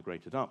neurons have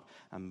migrated up.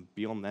 And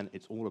beyond then,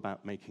 it's all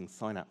about making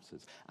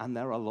synapses. And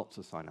there are lots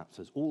of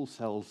synapses. All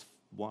cells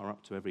wire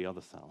up to every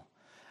other cell.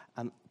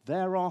 And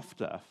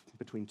thereafter,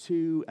 between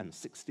 2 and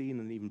 16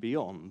 and even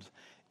beyond,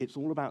 it's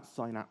all about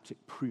synaptic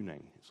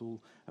pruning. It's all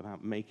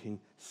about making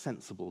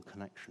sensible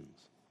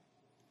connections.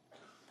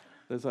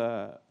 There's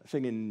a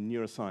thing in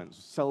neuroscience,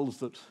 cells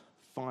that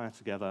fire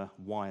together,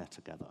 wire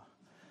together.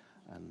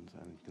 And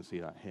you can see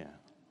that here.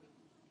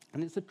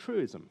 And it's a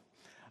truism.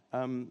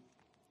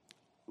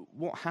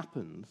 What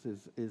happens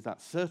is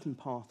that certain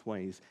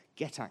pathways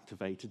get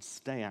activated,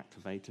 stay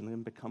activated, and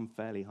then become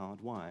fairly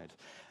hardwired.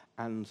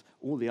 And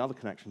all the other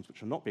connections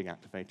which are not being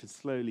activated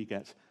slowly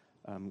get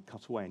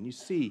cut away. And you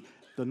see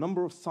the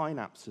number of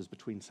synapses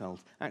between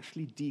cells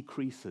actually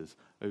decreases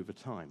over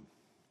time.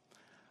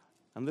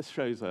 And this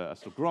shows a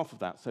sort of graph of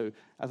that. So,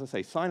 as I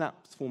say,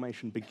 synapse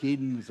formation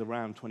begins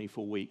around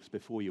 24 weeks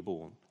before you're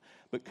born,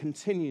 but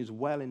continues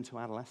well into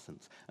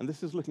adolescence. And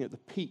this is looking at the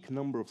peak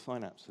number of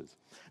synapses.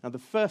 Now, the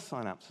first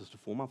synapses to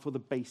form are for the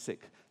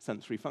basic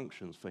sensory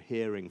functions, for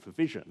hearing, for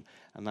vision,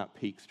 and that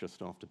peaks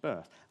just after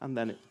birth. And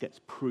then it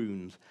gets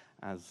pruned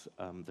as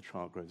the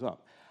child grows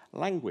up.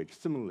 Language,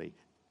 similarly,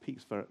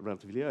 peaks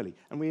relatively early.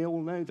 And we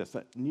all know this,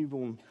 that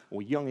newborn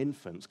or young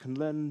infants can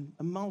learn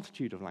a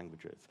multitude of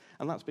languages.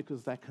 And that's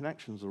because their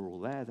connections are all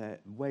there. The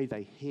way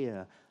they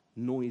hear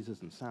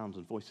noises and sounds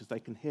and voices, they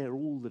can hear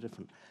all the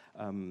different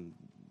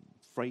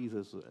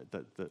phrases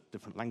that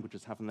different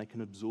languages have, and they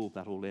can absorb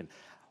that all in.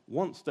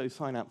 Once those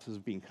synapses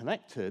have been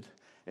connected,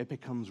 it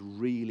becomes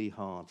really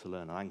hard to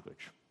learn a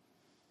language.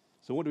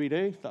 So what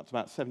do? That's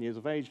about 7 years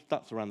of age.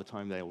 That's around the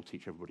time they all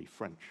teach everybody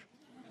French.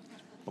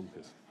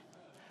 Bonkers.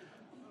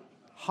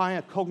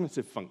 Higher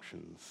cognitive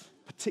functions,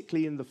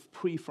 particularly in the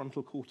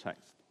prefrontal cortex.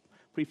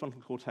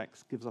 Prefrontal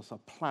cortex gives us our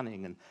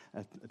planning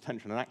and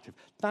attention and active.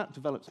 That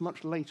develops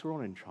much later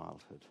on in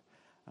childhood.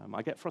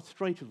 I get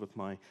frustrated with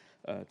my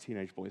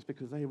teenage boys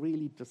because they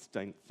really just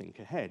don't think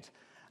ahead.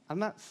 And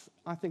that's,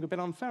 I think, a bit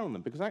unfair on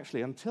them, because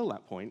actually, until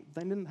that point,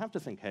 they didn't have to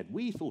think ahead.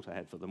 We thought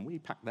ahead for them. We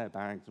packed their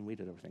bags and we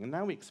did everything. And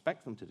now we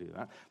expect them to do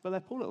that, but their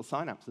poor little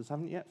synapses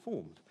haven't yet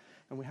formed.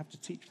 And we have to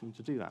teach them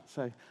to do that.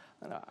 So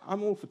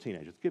I'm all for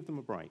teenagers. Give them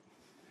a break.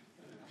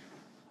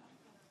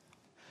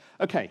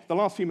 Okay, the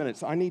last few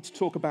minutes, I need to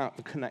talk about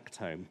the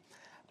connectome.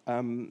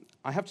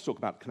 I have to talk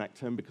about the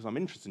connectome because I'm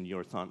interested in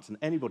neuroscience, and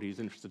anybody who's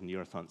interested in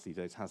neuroscience these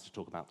days has to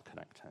talk about the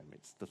connectome.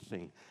 It's the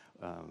thing,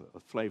 a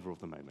flavor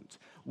of the moment.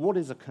 What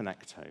is a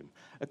connectome?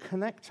 A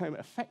connectome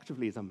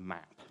effectively is a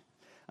map.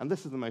 And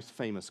this is the most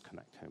famous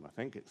connectome, I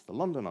think. It's the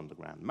London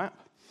Underground map.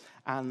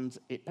 And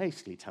it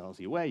basically tells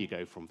you where you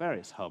go from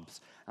various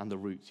hubs and the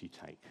routes you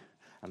take.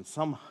 And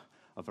some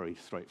are very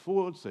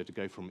straightforward. So to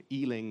go from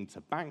Ealing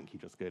to Bank, you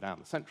just go down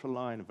the Central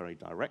Line, a very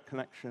direct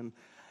connection.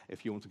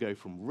 If you want to go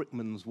from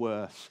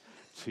Rickmansworth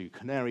to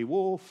Canary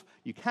Wharf,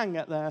 you can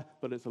get there,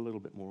 but it's a little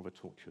bit more of a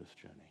tortuous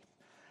journey.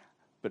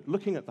 But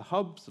looking at the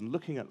hubs and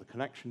looking at the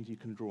connections, you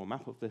can draw a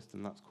map of this,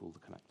 and that's called the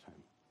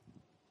connectome.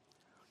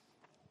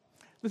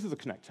 This is a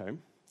connectome,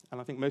 and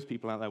I think most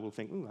people out there will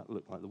think, oh, that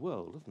looked like the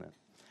world, doesn't it?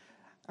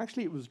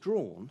 Actually, it was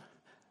drawn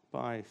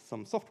by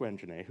some software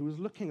engineer who was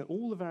looking at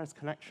all the various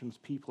connections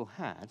people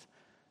had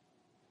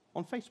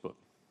on Facebook.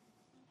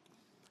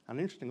 And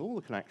interesting, all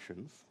the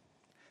connections,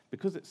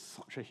 because it's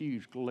such a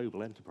huge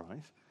global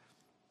enterprise,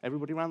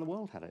 everybody around the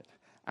world had it.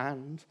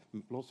 And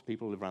lots of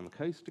people live around the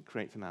coast. It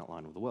creates an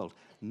outline of the world.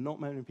 Not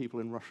many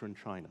people in Russia and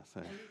China.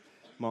 So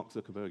Mark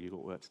Zuckerberg, you've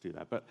got work to do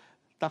that. But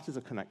that is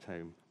a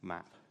connectome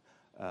map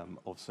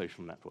of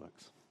social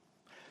networks.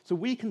 So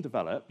we can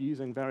develop,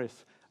 using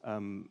various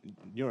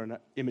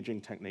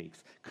neuroimaging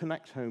techniques,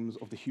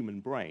 connectomes of the human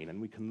brain, and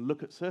we can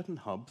look at certain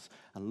hubs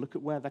and look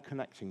at where they're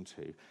connecting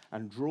to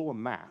and draw a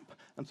map,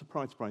 and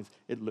surprise, surprise,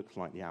 it looks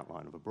like the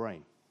outline of a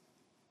brain.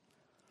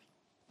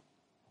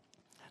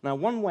 Now,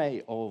 one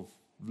way of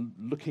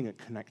looking at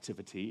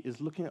connectivity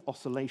is looking at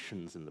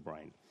oscillations in the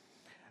brain.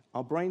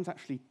 Our brains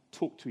actually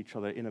talk to each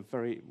other in a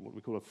very, what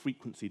we call a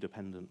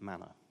frequency-dependent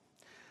manner.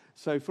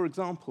 So, for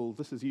example,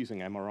 this is using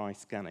MRI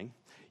scanning.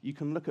 You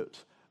can look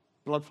at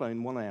blood flow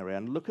in one area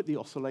and look at the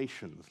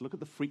oscillations, look at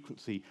the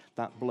frequency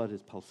that blood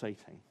is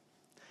pulsating.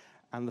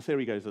 And the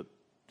theory goes that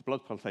the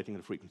blood pulsating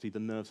at a frequency, the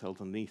nerve cells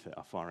underneath it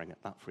are firing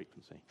at that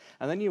frequency.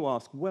 And then you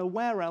ask, well,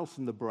 where else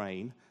in the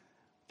brain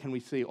can we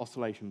see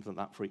oscillations at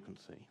that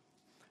frequency?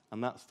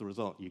 And that's the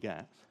result you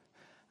get.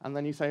 And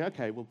then you say,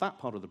 okay, well, that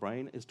part of the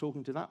brain is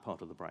talking to that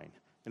part of the brain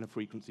in a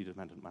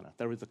frequency-dependent manner.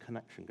 There is a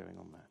connection going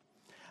on there.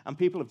 And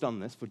people have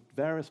done this for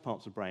various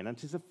parts of the brain, and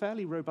it is a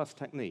fairly robust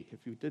technique.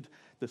 If you did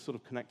this sort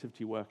of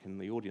connectivity work in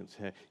the audience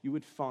here, you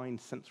would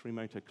find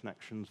sensory-motor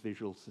connections,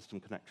 visual system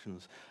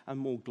connections, and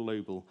more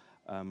global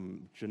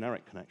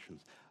generic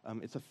connections.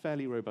 It's a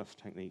fairly robust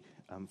technique,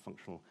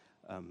 functional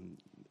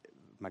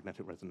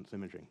magnetic resonance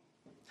imaging.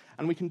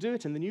 And we can do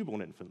it in the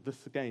newborn infant.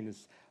 This, again,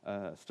 is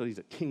studies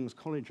at King's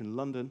College in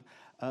London,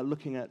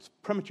 looking at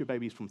premature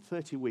babies from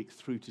 30 weeks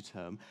through to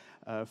term.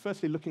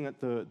 Firstly, looking at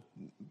the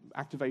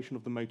activation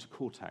of the motor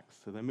cortex.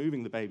 So they're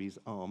moving the baby's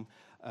arm,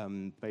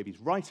 baby's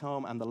right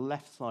arm, and the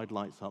left side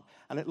lights up.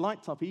 And it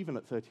lights up even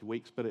at 30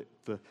 weeks, but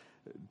the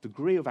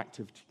degree of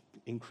activity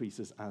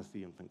increases as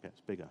the infant gets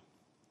bigger.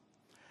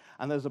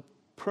 And there's a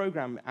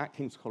program at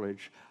King's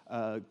College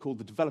called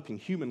the Developing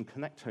Human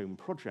Connectome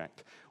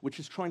Project, which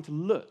is trying to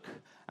look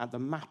at the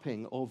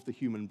mapping of the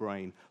human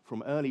brain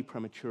from early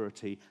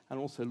prematurity and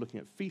also looking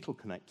at fetal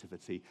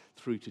connectivity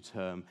through to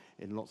term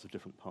in lots of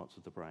different parts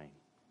of the brain.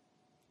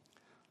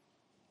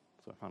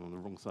 So I found on the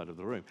wrong side of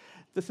the room.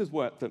 This is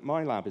work that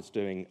my lab is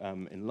doing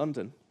in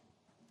London.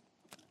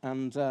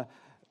 And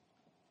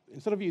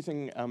instead of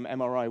using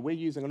MRI, we're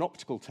using an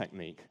optical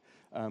technique.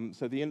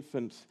 So the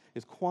infant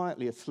is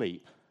quietly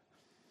asleep.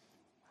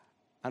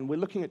 And we're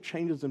looking at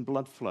changes in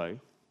blood flow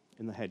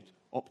in the head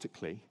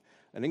optically.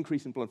 An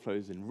increase in blood flow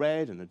is in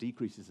red and a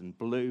decrease is in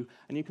blue.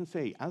 And you can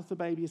see, as the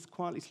baby is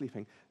quietly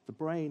sleeping, the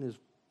brain is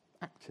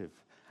active.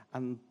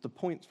 And the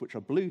points which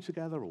are blue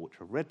together or which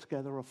are red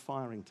together are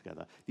firing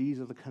together. These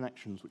are the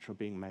connections which are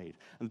being made.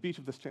 And the beauty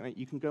of this technique,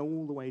 you can go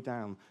all the way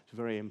down to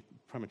very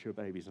premature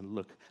babies and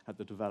look at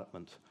the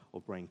development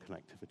of brain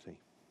connectivity.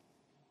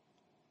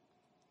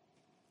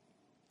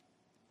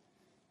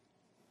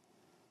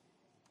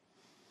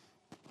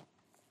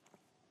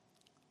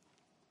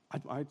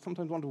 I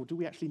sometimes wonder, well, do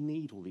we actually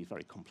need all these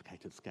very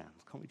complicated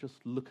scans? Can't we just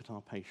look at our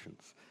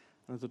patients?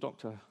 And as a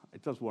doctor,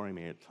 it does worry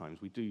me at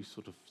times. We do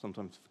sort of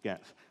sometimes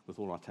forget, with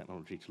all our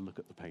technology, to look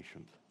at the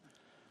patient.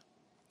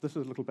 This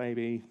is a little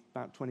baby,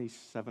 about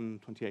 27,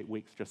 28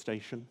 weeks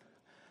gestation.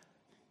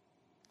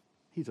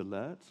 He's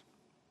alert.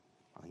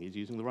 I think he's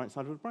using the right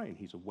side of his brain.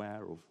 He's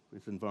aware of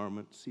his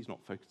environments. He's not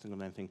focusing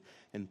on anything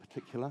in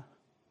particular.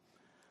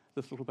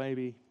 This little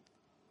baby,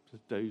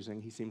 just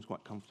dozing. He seems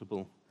quite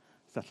comfortable,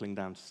 settling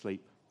down to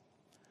sleep.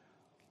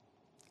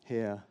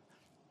 Here,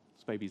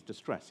 this baby's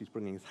distressed. He's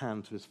bringing his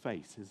hand to his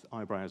face. His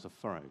eyebrows are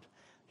furrowed.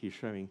 He's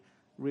showing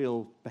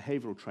real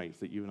behavioral traits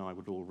that you and I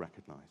would all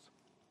recognize.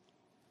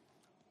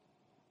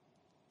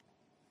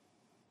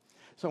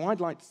 So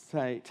I'd like to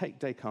say, take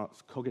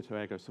Descartes' cogito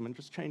ergo sum and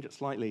just change it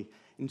slightly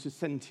into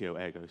sentio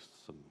ergo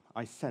sum.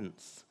 I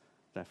sense,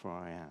 therefore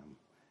I am.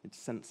 It's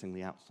sensing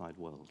the outside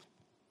world.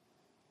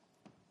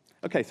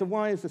 Okay, so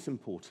why is this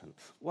important?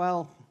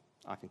 Well,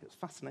 I think it's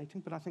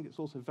fascinating, but I think it's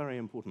also very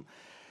important.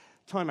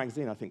 Time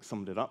magazine, I think,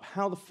 summed it up.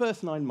 How the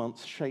first 9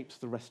 months shapes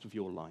the rest of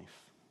your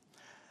life.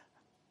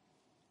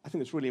 I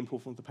think it's really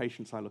important for the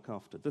patients I look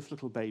after. This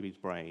little baby's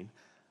brain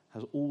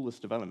has all this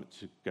development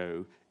to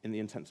go in the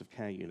intensive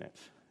care unit.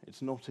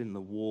 It's not in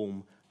the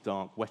warm,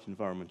 dark, wet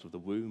environment of the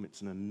womb.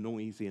 It's in a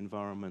noisy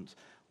environment,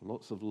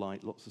 lots of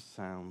light, lots of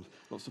sound,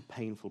 lots of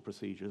painful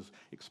procedures,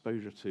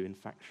 exposure to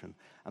infection,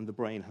 and the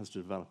brain has to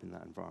develop in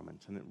that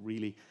environment. And it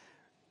really,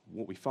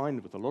 what we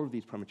find with a lot of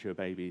these premature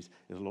babies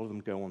is a lot of them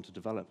go on to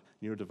develop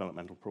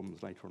neurodevelopmental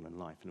problems later on in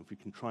life. And if we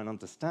can try and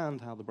understand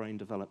how the brain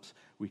develops,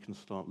 we can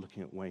start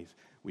looking at ways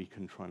we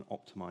can try and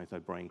optimize their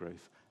brain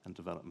growth and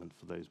development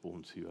for those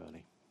born too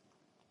early.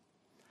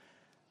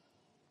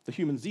 The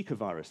human Zika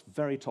virus,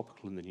 very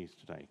topical in the news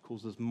today,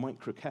 causes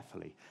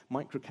microcephaly.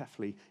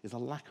 Microcephaly is a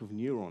lack of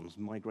neurons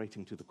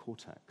migrating to the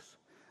cortex.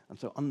 And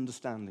so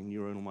understanding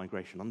neuronal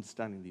migration,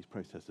 understanding these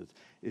processes,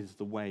 is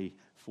the way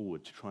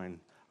forward to try and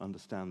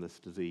understand this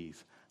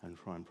disease and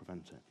try and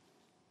prevent it.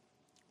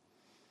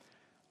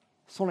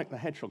 Sonic the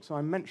Hedgehog. So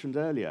I mentioned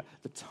earlier,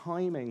 the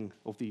timing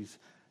of these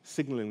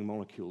signaling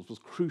molecules was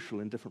crucial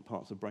in different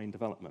parts of brain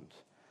development.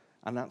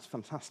 And that's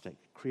fantastic.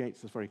 It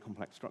creates this very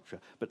complex structure.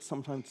 But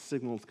sometimes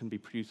signals can be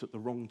produced at the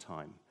wrong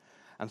time.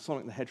 And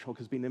Sonic the Hedgehog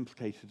has been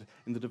implicated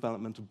in the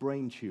development of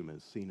brain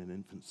tumors seen in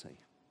infancy.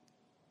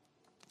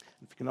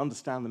 If we can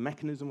understand the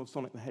mechanism of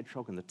Sonic the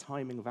Hedgehog and the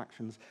timing of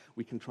actions,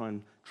 we can try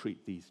and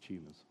treat these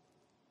tumors.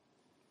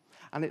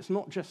 And it's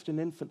not just in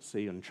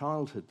infancy and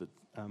childhood that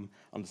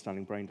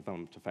understanding brain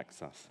development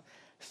affects us.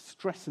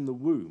 Stress in the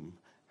womb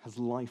has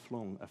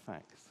lifelong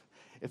effects.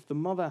 If the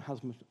mother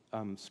has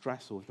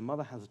stress, or if the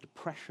mother has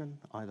depression,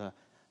 either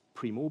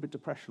premorbid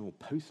depression or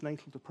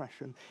postnatal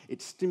depression,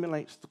 it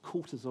stimulates the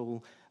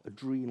cortisol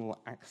adrenal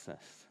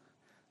axis.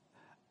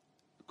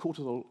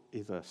 Cortisol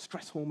is a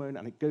stress hormone,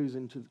 and it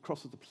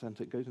crosses the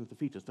placenta, it goes into the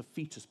fetus. The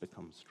fetus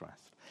becomes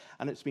stressed.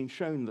 And it's been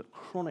shown that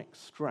chronic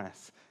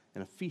stress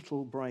in a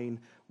fetal brain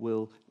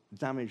will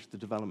damage the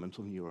development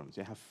of neurons.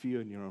 You have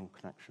fewer neuronal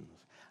connections.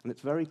 And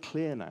it's very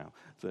clear now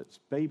that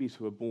babies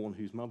who are born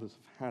whose mothers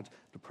have had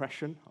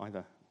depression,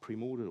 either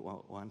premorbid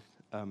or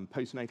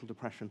postnatal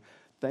depression,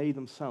 they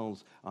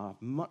themselves are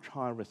much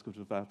higher risk of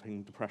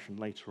developing depression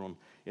later on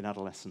in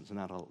adolescence and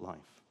adult life.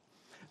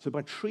 So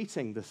by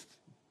treating this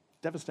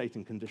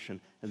devastating condition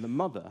in the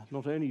mother,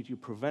 not only do you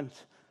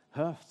prevent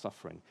her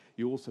suffering,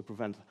 you also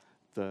prevent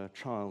the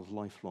child's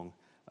lifelong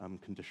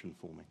condition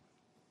forming.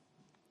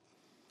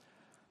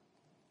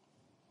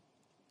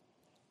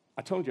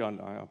 I told you,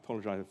 I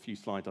apologize, a few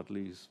slides I'd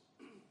lose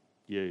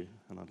you,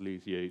 and I'd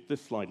lose you. This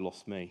slide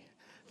lost me,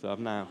 so I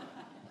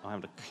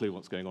haven't a clue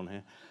what's going on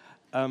here.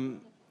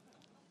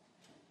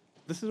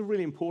 This is a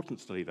really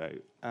important study, though,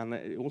 and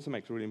it also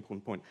makes a really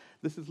important point.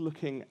 This is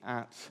looking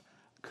at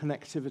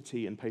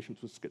connectivity in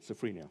patients with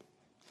schizophrenia.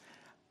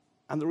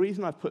 And the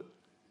reason I've put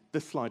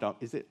this slide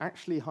up is it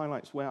actually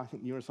highlights where I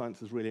think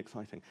neuroscience is really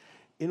exciting.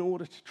 In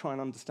order to try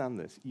and understand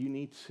this, you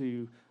need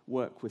to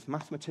work with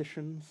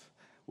mathematicians,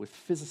 with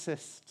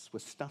physicists,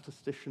 with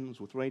statisticians,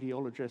 with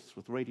radiologists,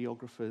 with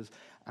radiographers,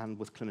 and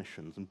with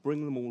clinicians, and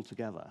bring them all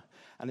together.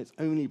 And it's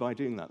only by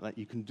doing that that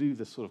you can do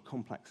this sort of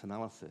complex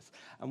analysis.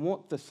 And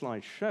what this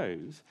slide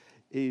shows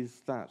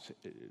is that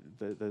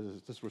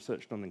there's this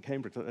research done in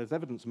Cambridge that there's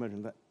evidence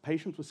emerging that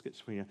patients with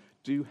schizophrenia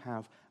do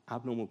have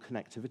abnormal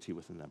connectivity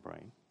within their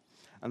brain.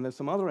 And there's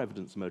some other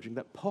evidence emerging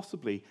that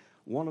possibly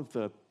one of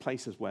the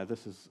places where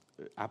this is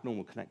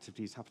abnormal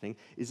connectivity is happening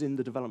is in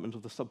the development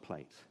of the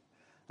subplate,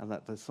 and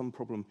that there's some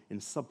problem in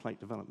subplate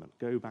development.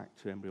 Go back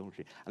to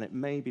embryology. And it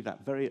may be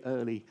that very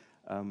early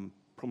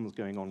problems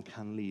going on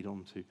can lead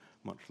on to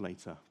much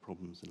later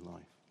problems in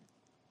life.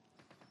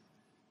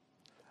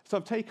 So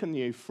I've taken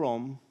you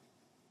from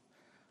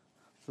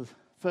the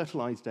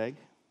fertilized egg,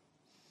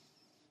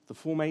 the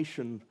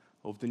formation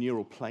of the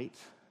neural plate,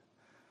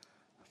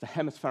 the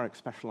hemispheric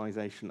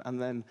specialization, and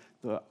then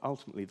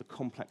ultimately the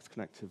complex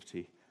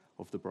connectivity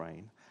of the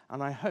brain.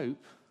 And I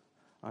hope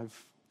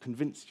I've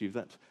convinced you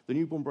that the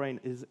newborn brain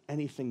is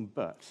anything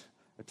but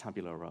a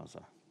tabula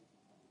rasa.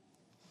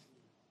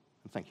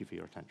 And thank you for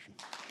your attention.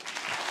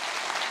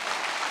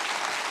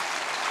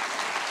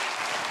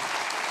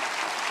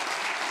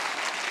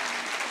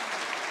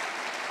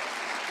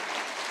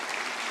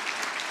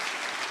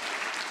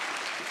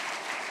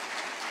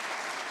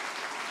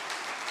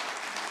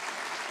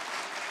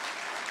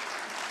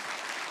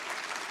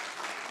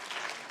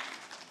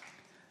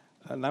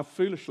 Now,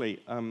 foolishly,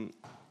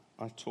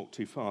 I talked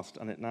too fast,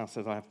 and it now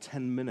says I have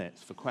 10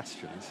 minutes for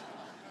questions.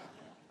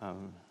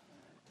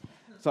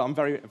 So I'm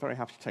very, very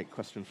happy to take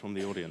questions from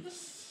the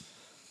audience.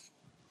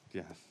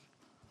 Yes.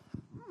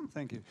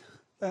 Thank you.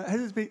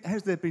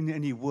 Has there been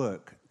any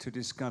work to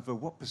discover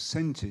what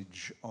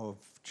percentage of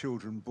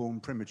children born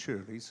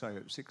prematurely, say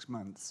at 6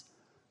 months,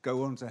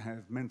 go on to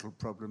have mental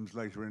problems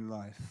later in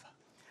life?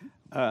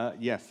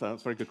 Yes,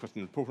 that's a very good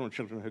question. The proportion of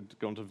children who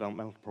go on to develop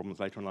mental problems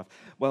later in life.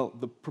 Well,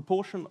 the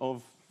proportion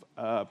of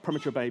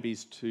premature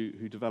babies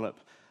who develop,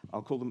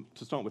 I'll call them,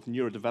 to start with,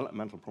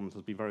 neurodevelopmental problems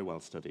has been very well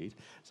studied.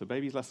 So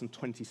babies less than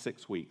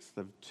 26 weeks,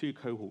 the two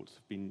cohorts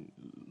have been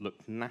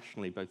looked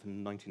nationally, both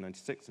in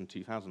 1996 and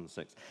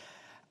 2006.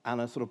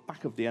 And a sort of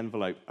back of the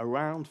envelope,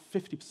 around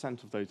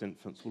 50% of those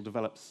infants will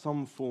develop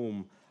some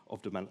form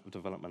of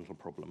developmental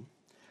problem,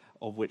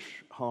 of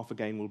which half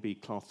again will be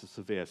classed as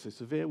severe. So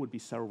severe would be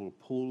cerebral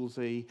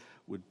palsy,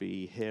 would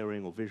be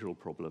hearing or visual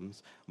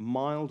problems.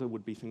 Milder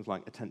would be things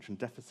like attention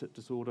deficit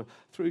disorder,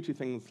 through to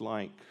things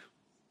like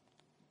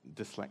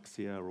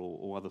dyslexia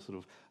or other sort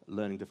of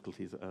learning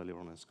difficulties earlier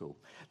on in school.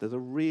 There's a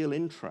real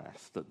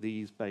interest that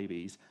these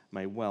babies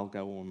may well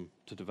go on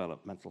to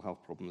develop mental health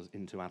problems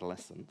into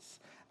adolescence,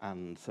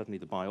 and certainly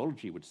the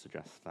biology would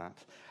suggest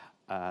that.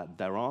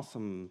 There are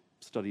some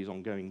studies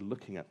ongoing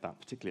looking at that,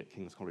 particularly at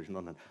King's College in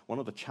London. One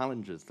of the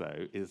challenges,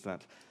 though, is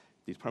that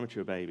these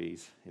premature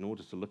babies, in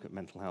order to look at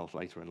mental health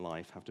later in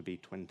life, have to be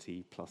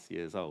 20-plus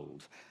years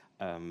old.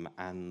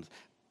 And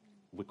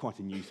we're quite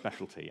a new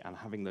specialty, and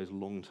having those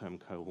long-term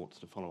cohorts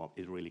to follow up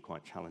is really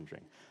quite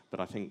challenging. But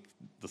I think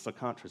the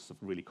psychiatrists have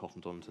really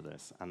cottoned onto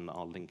this and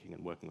are linking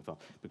and working with us,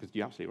 because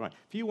you're absolutely right.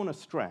 If you want to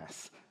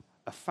stress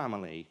a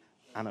family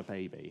and a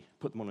baby,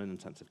 put them on an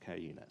intensive care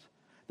unit.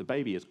 The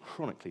baby is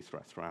chronically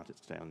stressed throughout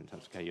its stay on the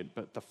intensive care unit,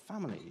 but the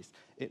families,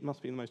 it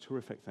must be the most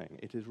horrific thing.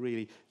 It is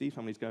really, these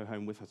families go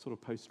home with a sort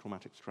of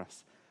post-traumatic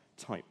stress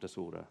type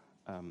disorder,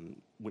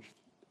 which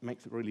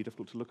makes it really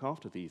difficult to look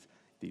after these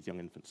young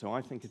infants. So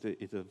I think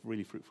it's a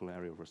really fruitful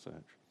area of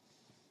research.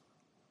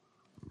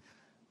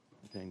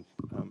 Okay,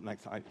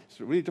 next, it's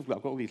really difficult.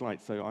 I've got all these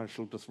lights, so I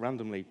shall just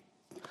randomly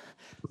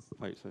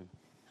wait. So.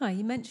 Hi,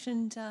 you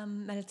mentioned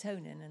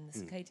melatonin and the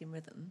circadian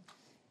rhythm.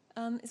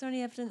 Is there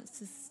any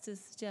evidence to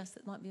suggest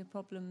that might be a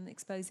problem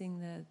exposing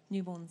the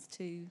newborns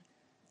to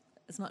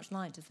as much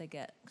light as they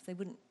get? Because they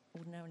wouldn't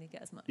ordinarily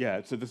get as much.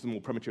 Yeah, so this is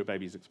more premature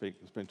babies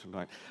experiencing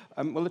light.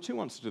 Well, the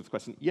two answers to the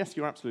question. Yes,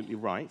 you're absolutely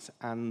right,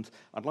 and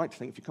I'd like to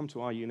think if you come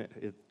to our unit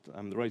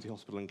at the Rosie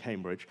Hospital in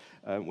Cambridge,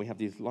 we have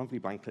these lovely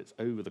blankets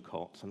over the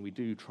cots, and we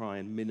do try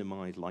and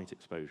minimise light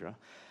exposure.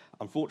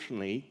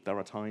 Unfortunately, there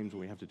are times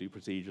when we have to do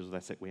procedures, they're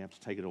sick, we have to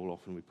take it all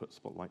off and we put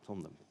spotlights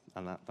on them,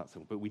 and that's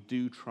all. But we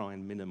do try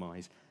and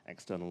minimise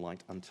external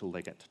light until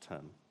they get to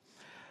term.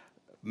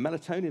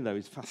 Melatonin, though,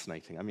 is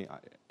fascinating. I mean,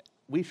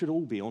 we should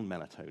all be on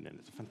melatonin.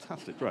 It's a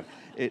fantastic drug.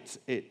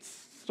 It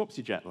stops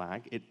your jet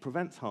lag, it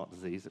prevents heart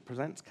disease, it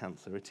prevents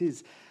cancer. It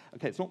is,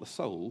 okay, it's not the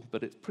soul,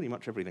 but it's pretty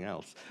much everything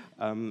else.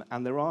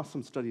 And there are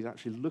some studies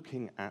actually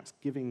looking at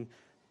giving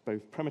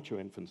both premature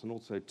infants and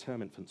also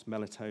term infants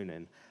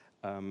melatonin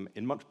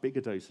in much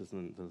bigger doses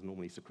than is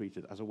normally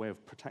secreted as a way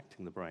of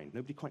protecting the brain.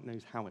 Nobody quite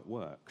knows how it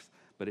works,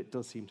 but it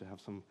does seem to have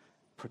some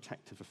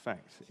protective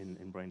effect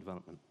in brain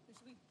development. Should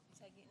we be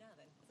taking it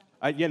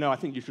now, then? No, I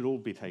think you should all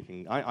be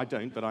taking. I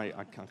don't, but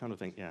I kind of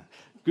think, yeah.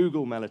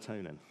 Google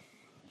melatonin.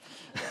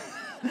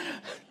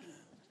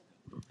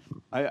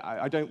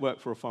 I don't work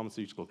for a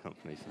pharmaceutical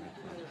company. So.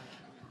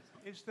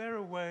 Is there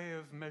a way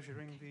of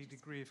measuring the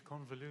degree of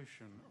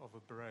convolution of a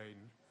brain?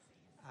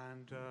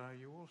 And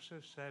you also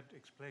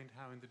explained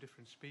how in the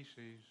different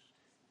species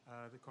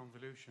the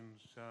convolutions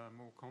are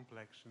more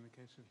complex in the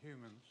case of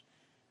humans.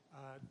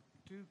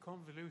 Do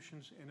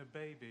convolutions in a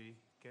baby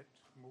get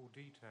more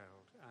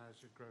detailed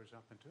as it grows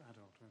up into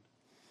adulthood?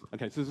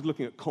 Okay, so this is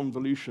looking at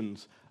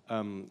convolutions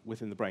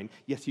within the brain.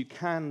 Yes, you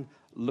can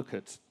look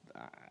at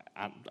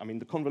I mean,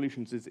 the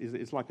convolutions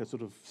is like a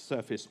sort of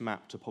surface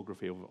map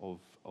topography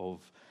of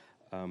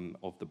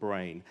the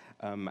brain.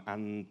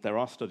 And there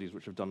are studies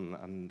which have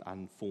done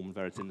and formed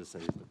various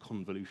indices, the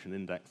convolution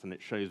index, and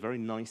it shows very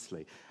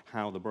nicely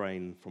how the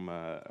brain from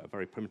a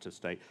very primitive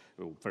state,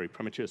 or very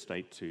premature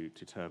state to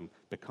term,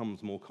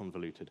 becomes more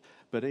convoluted.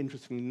 But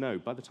interestingly, no,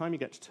 by the time you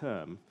get to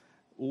term,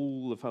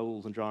 all the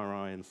folds and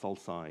gyri and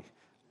sulci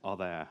are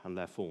there and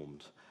they're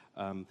formed.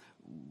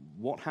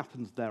 What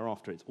happens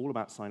thereafter, it's all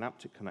about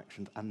synaptic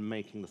connections and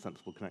making the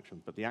sensible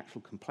connections, but the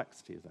actual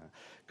complexity is there.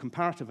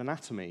 Comparative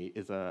anatomy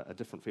is a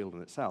different field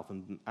in itself,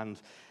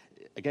 and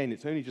again,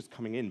 it's only just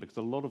coming in because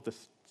a lot of the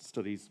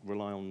studies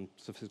rely on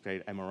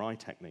sophisticated MRI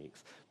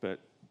techniques, but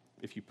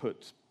if you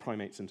put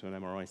primates into an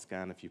MRI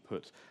scan, if you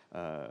put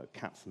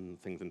cats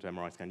and things into an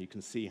MRI scan, you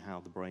can see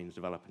how the brains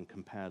develop and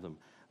compare them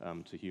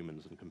to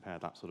humans and compare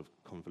that sort of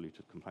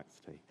convoluted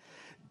complexity.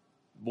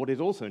 What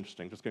is also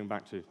interesting, just going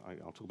back to,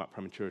 I'll talk about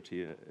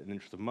prematurity in the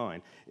interest of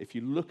mine, if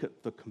you look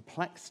at the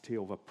complexity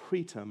of a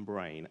preterm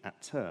brain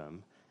at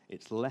term,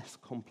 it's less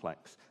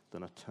complex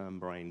than a term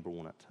brain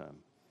born at term.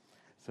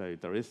 So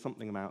there is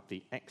something about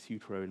the ex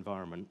utero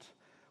environment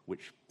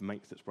which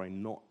makes its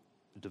brain not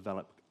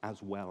develop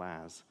as well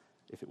as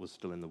if it was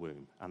still in the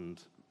womb.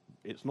 And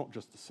it's not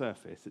just the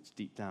surface, it's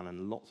deep down,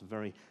 and lots of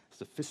very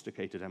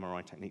sophisticated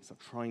MRI techniques are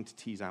trying to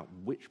tease out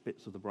which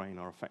bits of the brain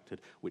are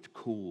affected, which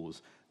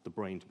cause the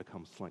brain to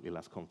become slightly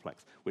less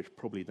complex, which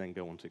probably then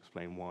go on to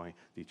explain why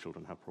these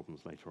children have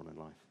problems later on in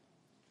life.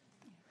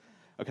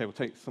 Okay, we'll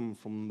take some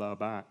from the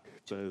back.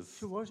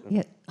 There's...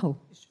 Yeah. Oh.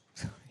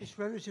 It's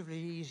relatively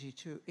easy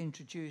to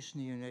introduce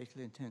neonatal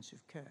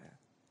intensive care,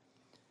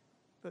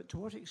 but to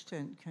what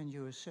extent can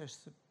you assess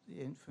the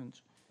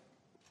infant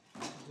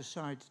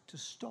decide to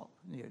stop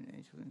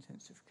neonatal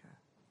intensive care?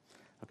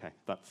 Okay,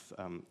 that's...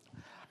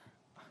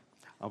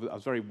 I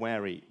was very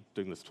wary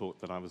doing this talk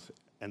that I was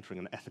entering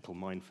an ethical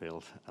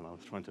minefield, and I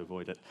was trying to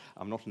avoid it.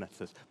 I'm not an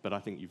ethicist, but I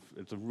think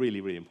it's a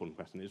really, really important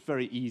question. It's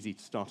very easy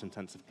to start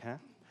intensive care.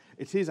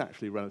 It is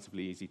actually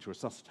relatively easy to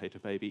resuscitate a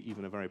baby,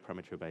 even a very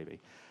premature baby.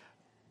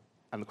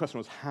 And the question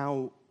was,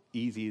 how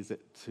easy is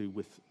it to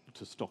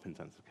stop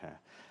intensive care?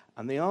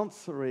 And the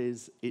answer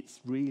is,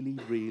 it's really,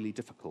 really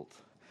difficult,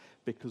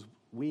 because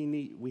we're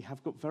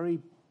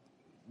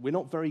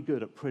not very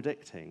good at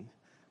predicting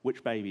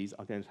which babies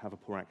are going to have a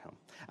poor outcome.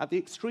 At the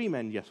extreme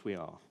end, yes, we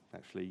are.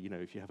 Actually, you know,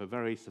 if you have a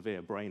very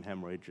severe brain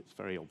hemorrhage, it's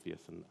very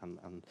obvious,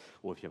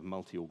 or if you have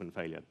multi-organ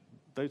failure,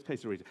 those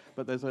cases are easy.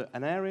 But there's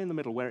an area in the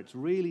middle where it's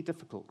really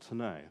difficult to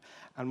know.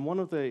 And one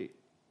of the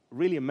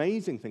really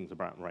amazing things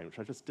about brain, which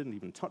I just didn't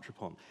even touch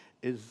upon,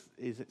 is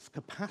its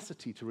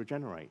capacity to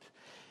regenerate.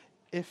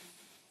 If,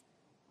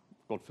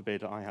 God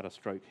forbid, I had a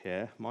stroke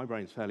here, my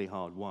brain's fairly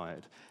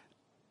hardwired,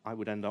 I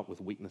would end up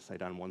with weakness, say,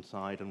 down one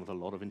side, and with a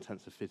lot of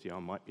intensive physio, I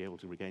might be able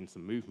to regain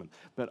some movement.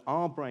 But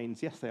our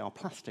brains, yes, they are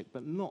plastic,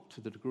 but not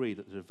to the degree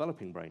that the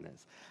developing brain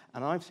is.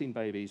 And I've seen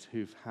babies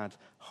who've had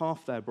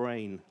half their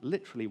brain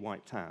literally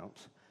wiped out.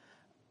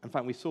 In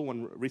fact, we saw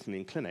one recently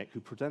in clinic who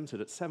presented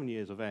at 7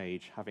 years of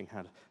age, having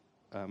had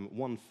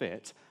one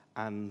fit,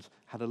 and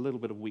had a little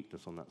bit of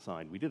weakness on that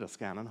side. We did a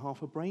scan, and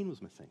half her brain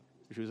was missing.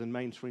 She was in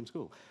mainstream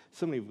school.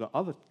 Similarly, we've got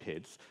other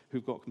kids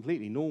who've got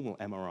completely normal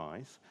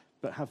MRIs,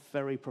 but have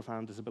very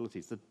profound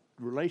disabilities. The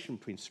relation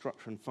between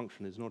structure and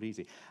function is not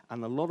easy.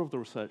 And a lot of the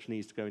research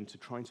needs to go into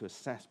trying to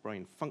assess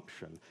brain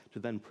function to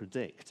then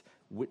predict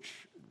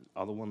which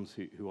are the ones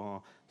who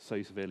are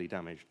so severely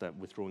damaged that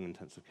withdrawing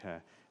intensive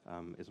care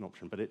is an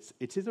option. But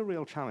it is a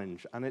real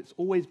challenge, and it's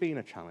always been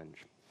a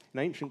challenge. In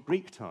ancient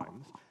Greek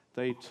times,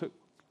 they took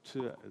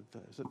to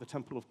the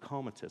temple of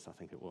Carmitus, I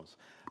think it was,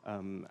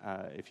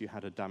 if you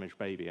had a damaged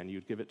baby, and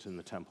you'd give it to them in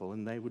the temple,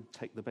 and they would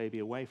take the baby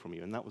away from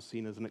you, and that was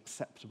seen as an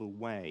acceptable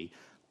way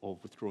of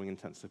withdrawing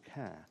intensive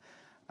care.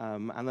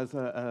 And there's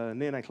a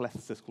neonatal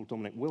ethicist called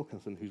Dominic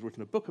Wilkinson who's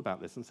written a book about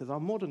this and says our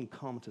modern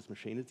Carmitus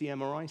machine is the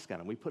MRI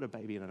scanner. We put a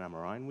baby in an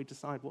MRI and we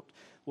decide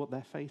what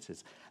their fate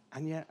is.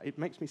 And yet it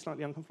makes me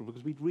slightly uncomfortable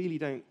because we really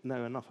don't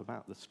know enough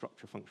about the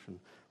structure-function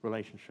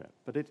relationship.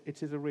 But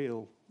it is a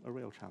real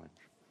challenge.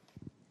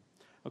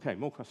 Okay,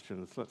 more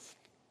questions. Let's...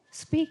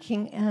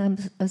 Speaking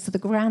as the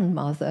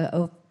grandmother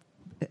of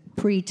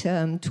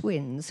preterm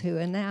twins who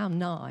are now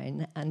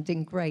 9 and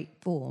in great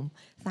form,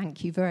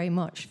 thank you very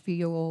much for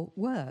your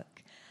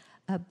work.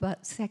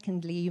 But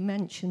secondly, you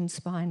mentioned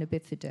spina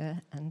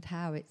bifida and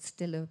how it's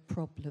still a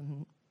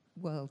problem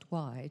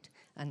worldwide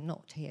and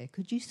not here.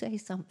 Could you say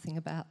something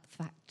about the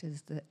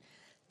factors that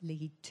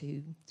lead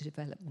to the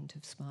development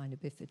of spina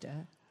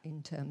bifida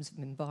in terms of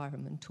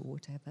environment or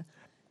whatever?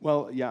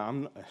 Well, yeah,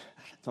 I'm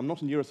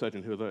not a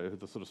neurosurgeon who are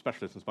the sort of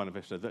specialists in spina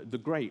bifida. The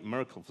great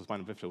miracle for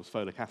spina bifida was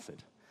folic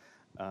acid.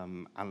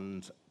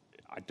 And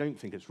I don't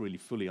think it's really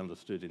fully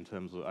understood in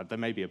terms of... there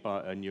may be a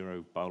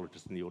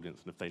neurobiologist in the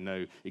audience, and if they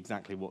know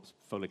exactly what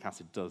folic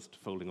acid does to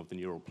folding of the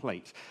neural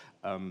plate,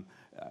 I'd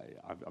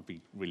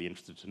be really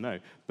interested to know.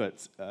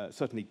 But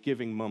certainly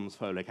giving mums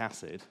folic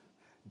acid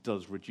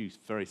does reduce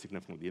very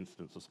significantly the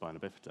incidence of spina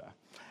bifida.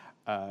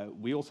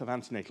 We also have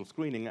antenatal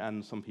screening,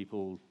 and some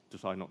people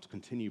decide not to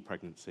continue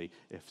pregnancy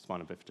if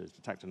spina bifida is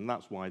detected, and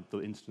that's why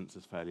the incidence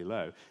is fairly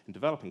low. In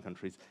developing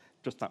countries,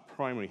 just that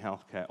primary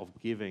healthcare of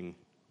giving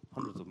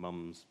hundreds of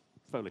mums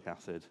folic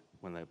acid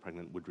when they're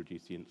pregnant would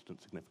reduce the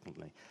incidence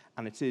significantly.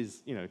 And it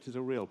is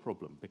a real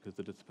problem because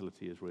the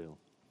disability is real.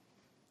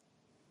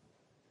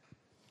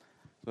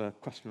 The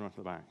question right at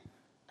the back.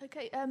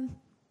 Okay,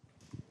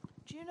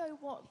 do you know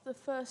what the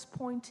first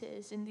point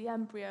is in the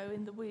embryo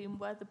in the womb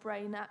where the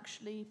brain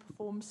actually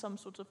performs some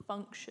sort of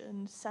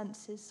function,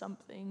 senses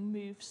something,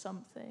 moves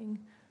something,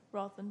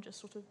 rather than just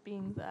sort of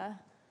being there?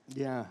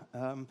 Yeah,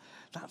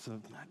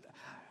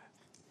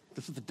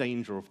 this is the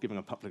danger of giving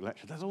a public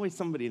lecture. There's always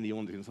somebody in the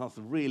audience who asks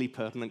a really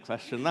pertinent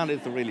question. That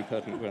is the really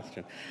pertinent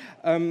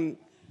question.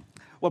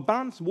 Well,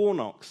 Barnes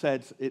Warnock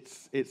said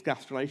it's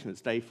gastrulation,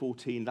 it's day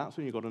 14. That's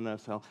when you've got a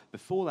nerve cell.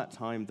 Before that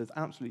time, there's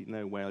absolutely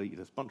no way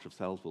this bunch of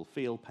cells will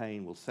feel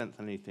pain, will sense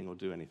anything, or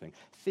do anything.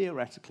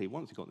 Theoretically,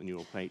 once you've got the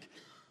neural plate,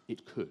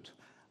 it could.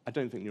 I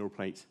don't think neural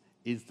plate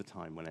is the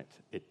time when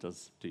it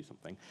does do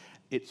something.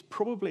 It's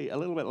probably a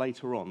little bit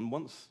later on,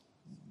 once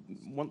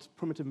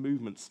primitive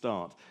movements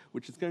start,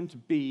 which is going to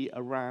be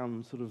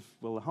around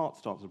the heart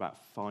starts at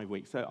about 5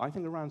 weeks. So I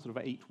think around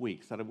 8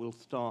 weeks that it will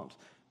start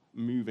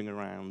moving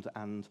around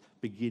and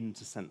begin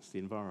to sense the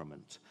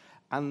environment.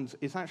 And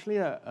it's actually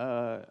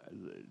the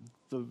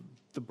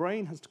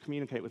brain has to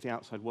communicate with the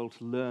outside world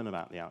to learn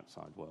about the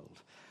outside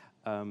world.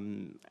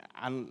 And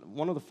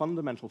one of the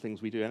fundamental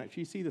things we do, and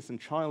actually you see this in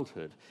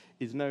childhood,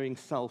 is knowing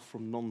self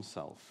from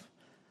non-self.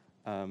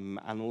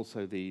 And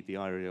also the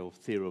area of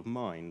theory of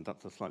mind,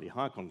 that's a slightly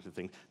higher cognitive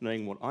thing.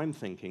 Knowing what I'm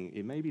thinking,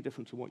 it may be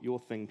different to what you're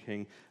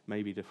thinking,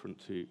 may be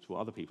different to what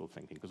other people are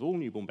thinking, because all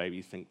newborn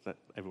babies think that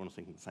everyone's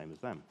thinking the same as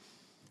them.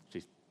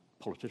 Actually,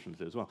 politicians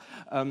do as well.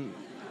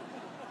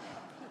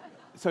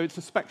 So it's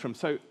a spectrum.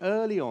 So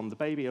early on, the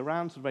baby,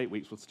 around 8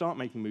 weeks, will start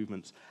making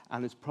movements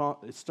and is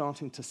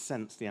starting to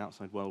sense the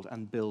outside world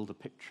and build a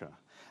picture.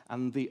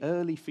 And the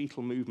early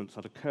fetal movements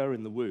that occur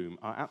in the womb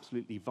are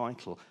absolutely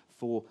vital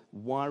for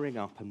wiring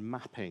up and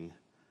mapping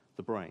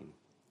the brain.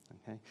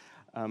 Okay?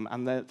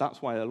 And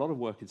that's why a lot of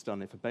work is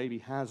done. If a baby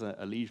has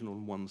a lesion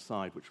on one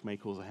side, which may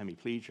cause a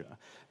hemiplegia,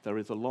 there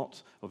is a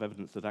lot of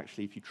evidence that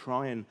actually if you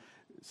try and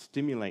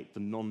stimulate the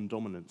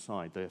non-dominant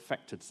side, the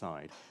affected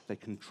side, they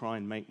can try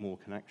and make more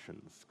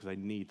connections because they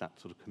need that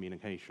sort of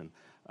communication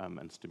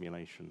and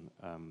stimulation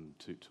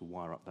to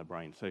wire up their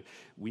brain. So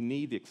we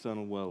need the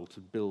external world to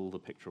build a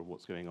picture of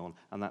what's going on,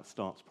 and that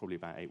starts probably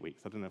about 8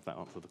 weeks. I don't know if that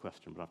answered the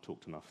question, but I've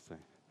talked enough. So,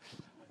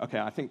 okay,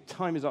 I think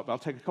time is up. I'll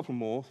take a couple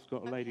more.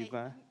 We've got a lady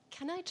there.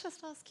 Can I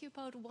just ask you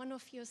about one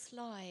of your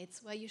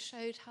slides where you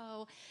showed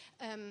how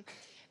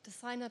the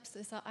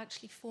synapses are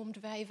actually formed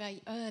very,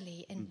 very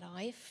early in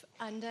life,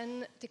 and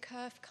then the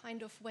curve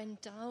kind of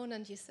went down,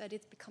 and you said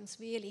it becomes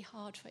really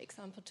hard, for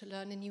example, to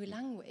learn a new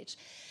language.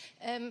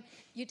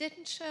 You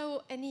didn't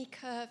show any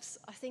curves,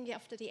 I think,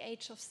 after the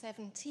age of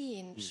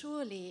 17.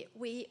 Surely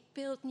we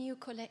build new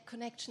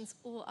connections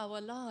all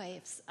our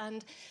lives,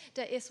 and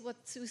there is what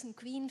Susan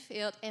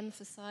Greenfield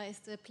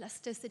emphasized, the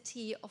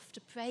plasticity of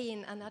the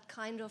brain and that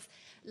kind of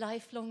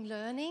lifelong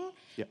learning.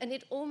 Yep. And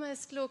it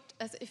almost looked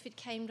as if it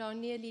came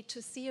down nearly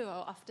to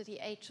zero after the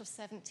age of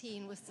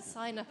 17 with the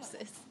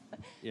synapses.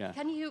 Yeah.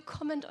 Can you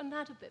comment on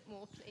that a bit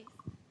more, please?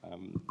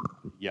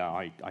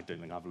 I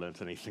don't think I've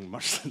learned anything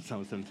much since I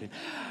was 17.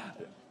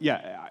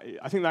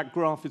 I think that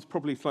graph is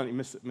probably slightly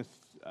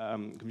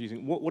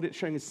confusing. What it's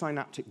showing is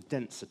synaptic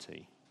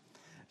density.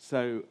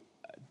 So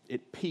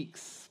it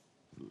peaks,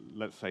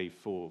 let's say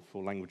for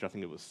language, I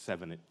think it was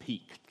 7, it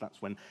peaked.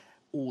 That's when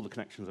all the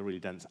connections are really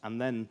dense, and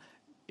then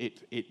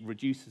it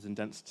reduces in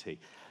density.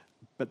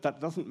 But that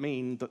doesn't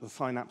mean that the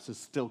synapses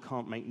still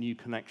can't make new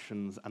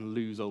connections and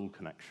lose old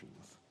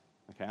connections.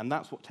 Okay, and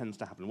that's what tends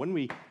to happen. When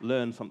we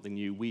learn something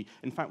new,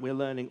 in fact, we're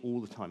learning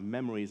all the time.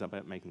 Memory is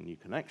about making new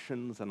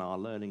connections, and our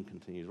learning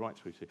continues right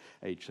through to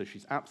age. So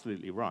she's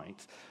absolutely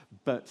right.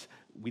 But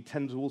we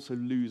tend to also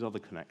lose other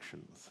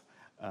connections.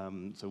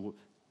 So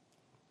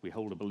we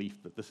hold a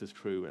belief that this is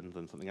true and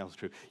then something else is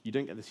true. You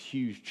don't get this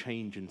huge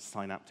change in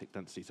synaptic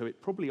density. So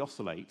it probably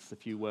oscillates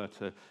if you were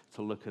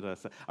to look at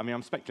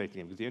I'm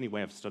speculating because the only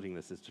way of studying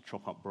this is to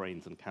chop up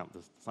brains and count the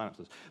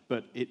synapses.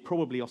 But it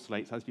probably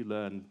oscillates as you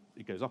learn.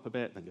 It goes up a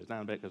bit, then goes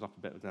down a bit, goes up a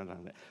bit, down a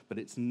bit. But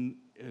it's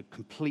a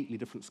completely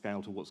different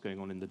scale to what's going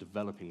on in the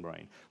developing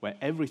brain, where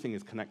everything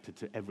is connected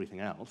to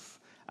everything else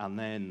and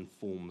then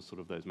forms sort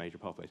of those major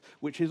pathways,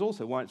 which is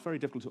also why it's very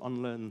difficult to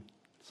unlearn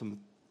some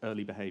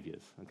early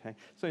behaviors, okay?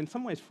 So in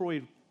some ways,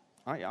 Freud,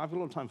 I have a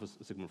lot of time for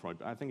Sigmund Freud,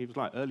 but I think he was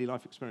like, early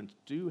life experience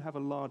do have a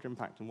large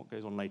impact on what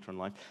goes on later in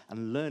life,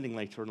 and learning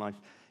later in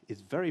life is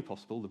very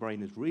possible. The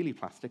brain is really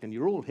plastic, and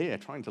you're all here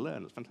trying to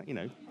learn. It's fantastic,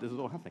 this is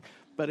all happening.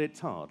 But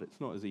it's hard,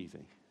 it's not as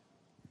easy.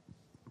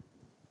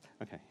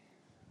 Okay.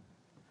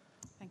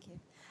 Thank you.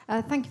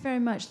 Thank you very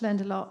much,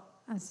 learned a lot,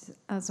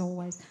 as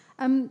always.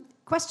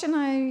 Question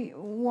I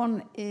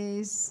want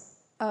is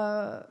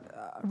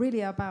really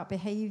about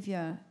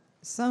behaviour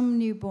some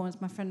newborns,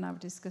 my friend and I were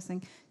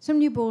discussing, some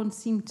newborns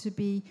seem to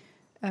be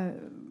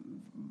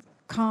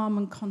calm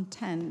and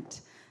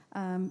content.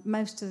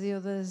 Most of the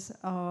others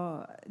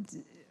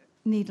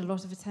need a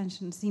lot of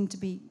attention, seem to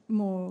be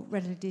more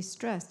readily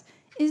distressed.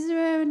 Is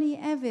there any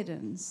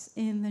evidence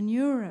in the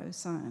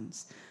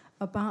neuroscience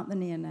about the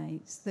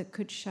neonates that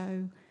could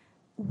show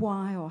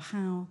why or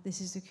how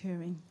this is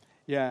occurring?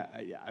 Yeah,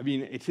 I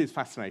mean, it is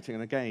fascinating.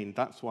 And again,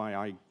 that's why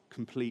I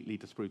completely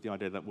disprove the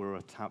idea that we're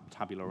a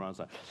tabula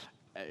rasa.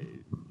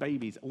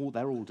 Babies,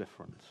 they're all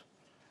different.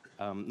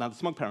 Now, the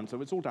smug parents,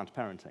 so it's all down to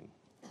parenting.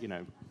 You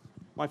know,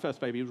 my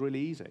first baby was really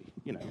easy,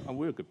 you know, and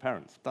we were good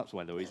parents. That's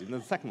why they were easy. And then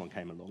the second one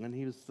came along, and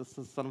he was just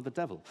the son of the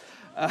devil.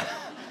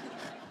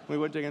 We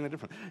weren't doing anything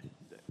different.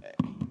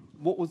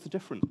 What was the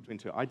difference between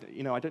two? I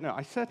don't know.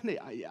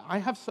 I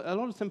have a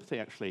lot of sympathy,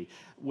 actually,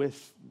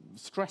 with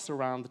stress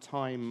around the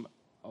time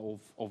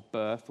of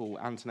birth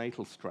or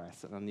antenatal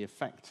stress and the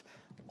effect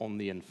on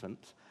the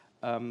infant.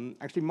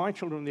 Actually, my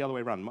children were the other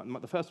way around.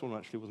 The first one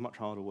actually was much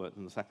harder work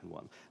than the second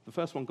one. The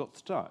first one got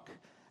stuck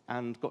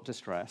and got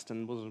distressed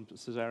and was a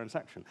cesarean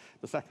section.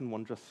 The second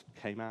one just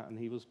came out and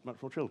he was much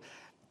more chilled.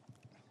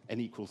 N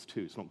equals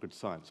 2, it's not good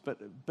science.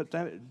 But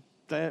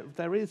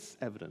there is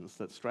evidence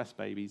that stressed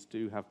babies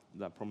do have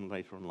that problem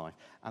later in life,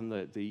 and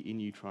the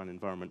in-uterine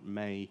environment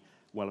may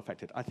well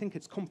affect it. I think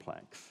it's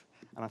complex,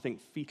 and I think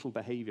fetal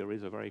behaviour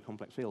is a very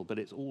complex field, but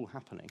it's all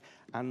happening.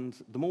 And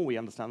the more we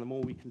understand, the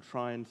more we can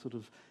try and sort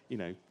of,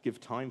 give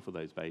time for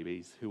those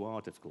babies who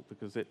are difficult,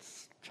 because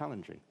it's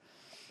challenging.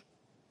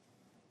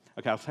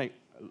 Okay,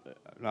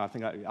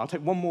 I'll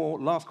take one more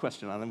last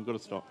question, and then we've got to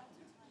stop.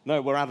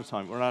 No, we're out of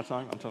time. I'm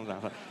telling you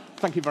that.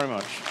 Thank you very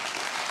much.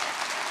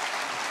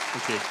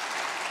 Thank you.